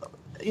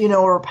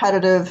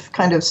 repetitive,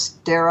 kind of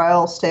stale,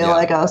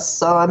 I guess.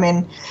 So, I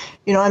mean,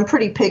 I'm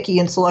pretty picky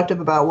and selective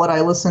about what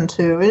I listen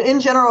to. In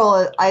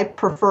general, I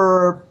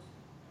prefer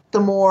the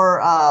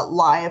more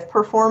live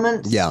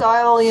performance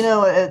style,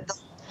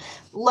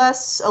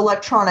 less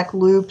electronic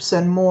loops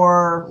and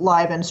more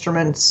live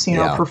instruments,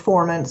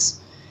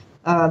 performance.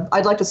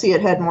 I'd like to see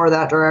it head more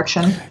that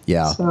direction.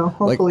 Yeah. So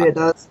hopefully it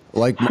does.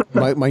 Like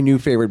my new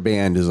favorite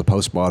band is a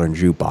Postmodern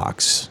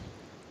Jukebox.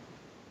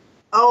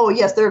 Oh,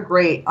 yes, they're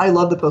great. I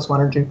love the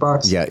Postmodern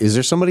Jukebox. Yeah. Is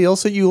there somebody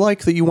else that you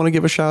like that you want to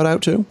give a shout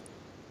out to?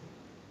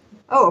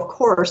 Oh, of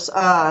course.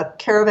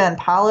 Caravan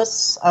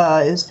Palace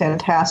is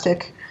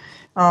fantastic.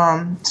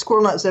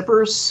 Squirrel Nut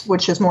Zippers,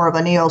 which is more of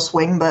a neo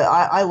swing, but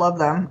I love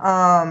them.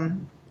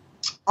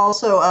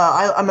 Also,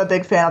 I'm a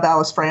big fan of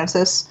Alice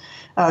Francis.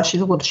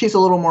 She's a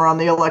little more on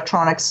the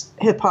electronics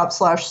hip hop /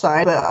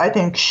 side, but I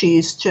think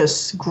she's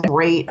just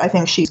great. I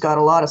think she's got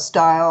a lot of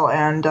style,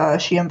 and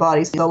she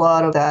embodies a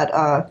lot of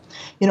that,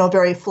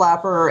 very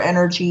flapper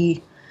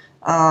energy.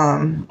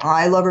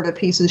 I love her to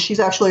pieces. She's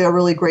actually a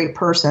really great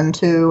person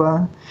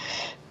too.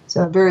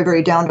 So very,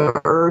 very down to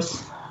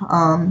earth.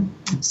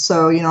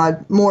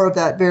 More of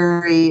that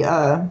very,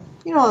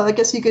 I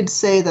guess you could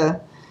say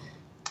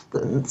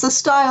it's a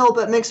style,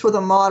 but mixed with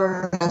a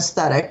modern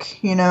aesthetic,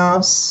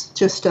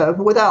 just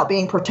without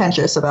being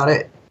pretentious about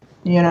it,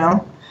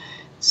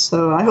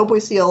 So I hope we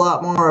see a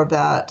lot more of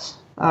that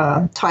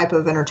type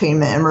of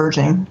entertainment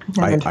emerging in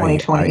the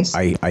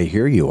 2020s. I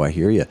hear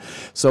you.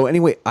 So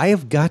anyway, I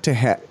have got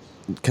to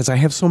because I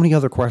have so many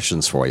other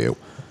questions for you.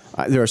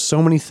 There are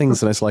so many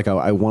things that it's like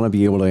I want to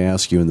be able to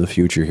ask you in the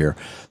future here.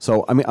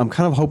 So, I mean, I'm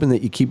kind of hoping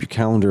that you keep your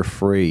calendar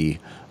free,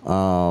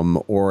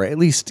 or at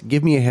least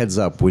give me a heads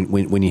up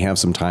when you have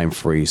some time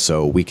free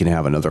so we can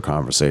have another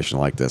conversation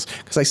like this.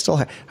 Because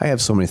I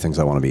have so many things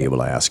I want to be able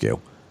to ask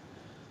you.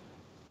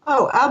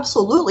 Oh,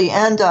 absolutely.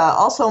 And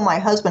also my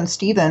husband,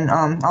 Stephen,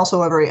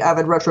 also a very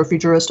avid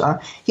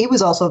retrofuturist, he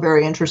was also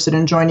very interested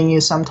in joining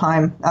you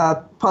sometime.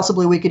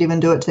 Possibly we could even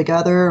do it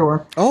together.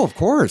 Or Oh, of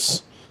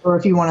course. Or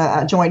if you want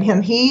to join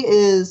him. He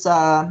is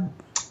I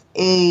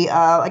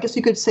guess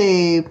you could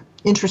say,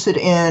 interested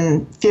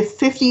in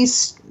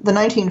the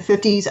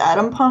 1950s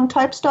atom punk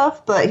type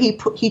stuff, but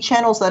he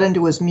channels that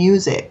into his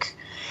music.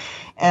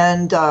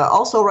 And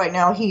also right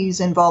now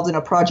he's involved in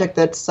a project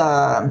that's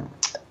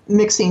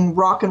mixing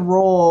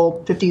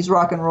 50s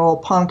rock and roll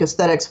punk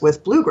aesthetics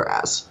with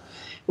bluegrass,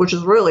 which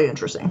is really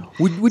interesting.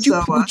 Would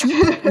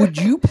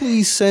you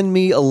please send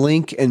me a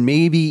link and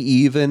maybe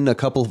even a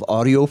couple of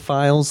audio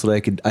files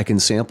that I can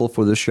sample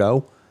for the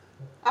show?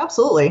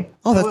 Absolutely.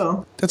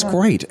 Oh, that's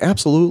great.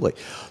 Absolutely.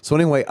 So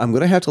anyway, I'm going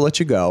to have to let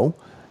you go.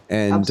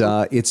 And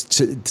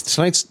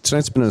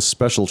tonight's been a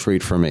special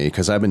treat for me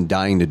because I've been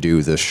dying to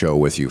do this show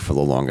with you for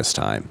the longest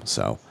time.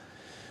 So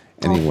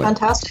Anyway.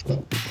 Fantastic.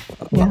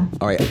 Yeah.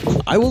 All right.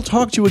 I will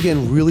talk to you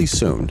again really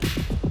soon.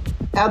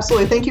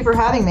 Absolutely. Thank you for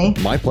having me.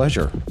 My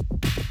pleasure.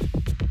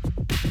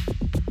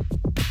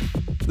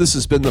 This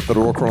has been the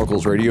Fedora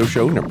Chronicles radio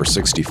show number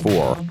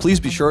 64. Please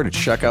be sure to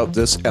check out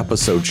this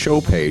episode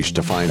show page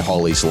to find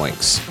Holly's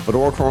links.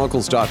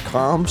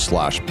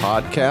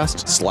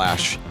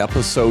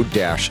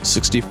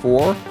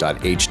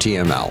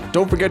 fedorachronicles.com/podcast/episode-64.html.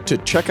 Don't forget to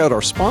check out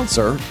our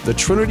sponsor, the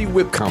Trinity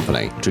Whip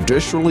Company.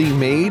 Traditionally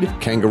made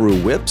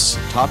kangaroo whips,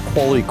 top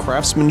quality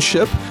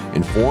craftsmanship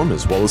in form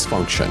as well as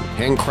function.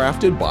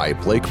 Handcrafted by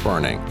Blake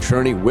Burning.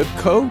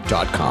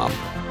 TrinityWhipCo.com.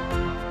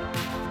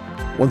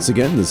 Once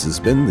again, this has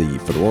been the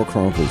Fedora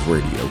Chronicles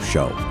radio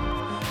show.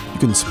 You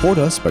can support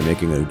us by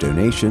making a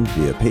donation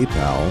via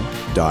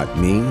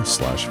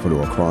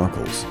paypal.me/Fedora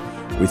Chronicles.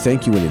 We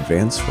thank you in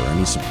advance for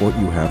any support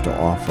you have to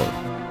offer.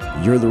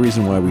 You're the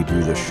reason why we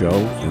do this show,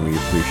 and we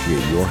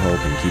appreciate your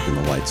help in keeping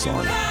the lights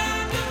on.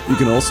 You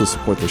can also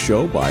support the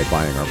show by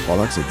buying our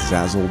products at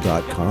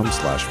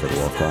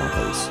Zazzle.com/Fedora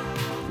Chronicles.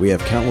 We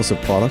have countless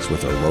of products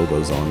with our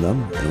logos on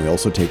them, and we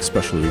also take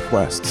special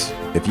requests.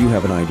 If you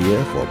have an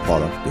idea for a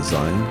product,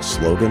 design,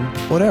 slogan,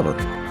 whatever,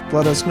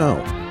 let us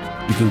know.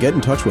 You can get in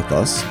touch with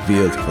us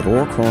via the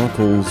Fedora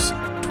Chronicles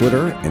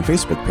Twitter and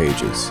Facebook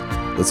pages.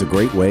 That's a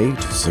great way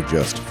to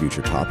suggest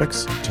future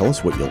topics, tell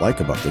us what you like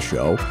about the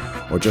show,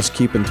 or just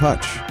keep in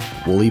touch.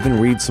 We'll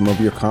even read some of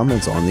your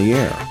comments on the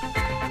air.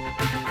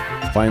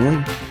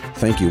 Finally,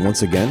 thank you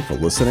once again for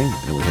listening,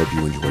 and we hope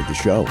you enjoyed the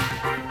show.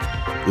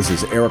 This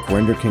is Eric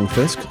Render King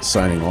Fisk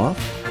signing off.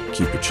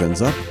 Keep your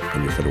chins up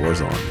and your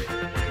fedoras on.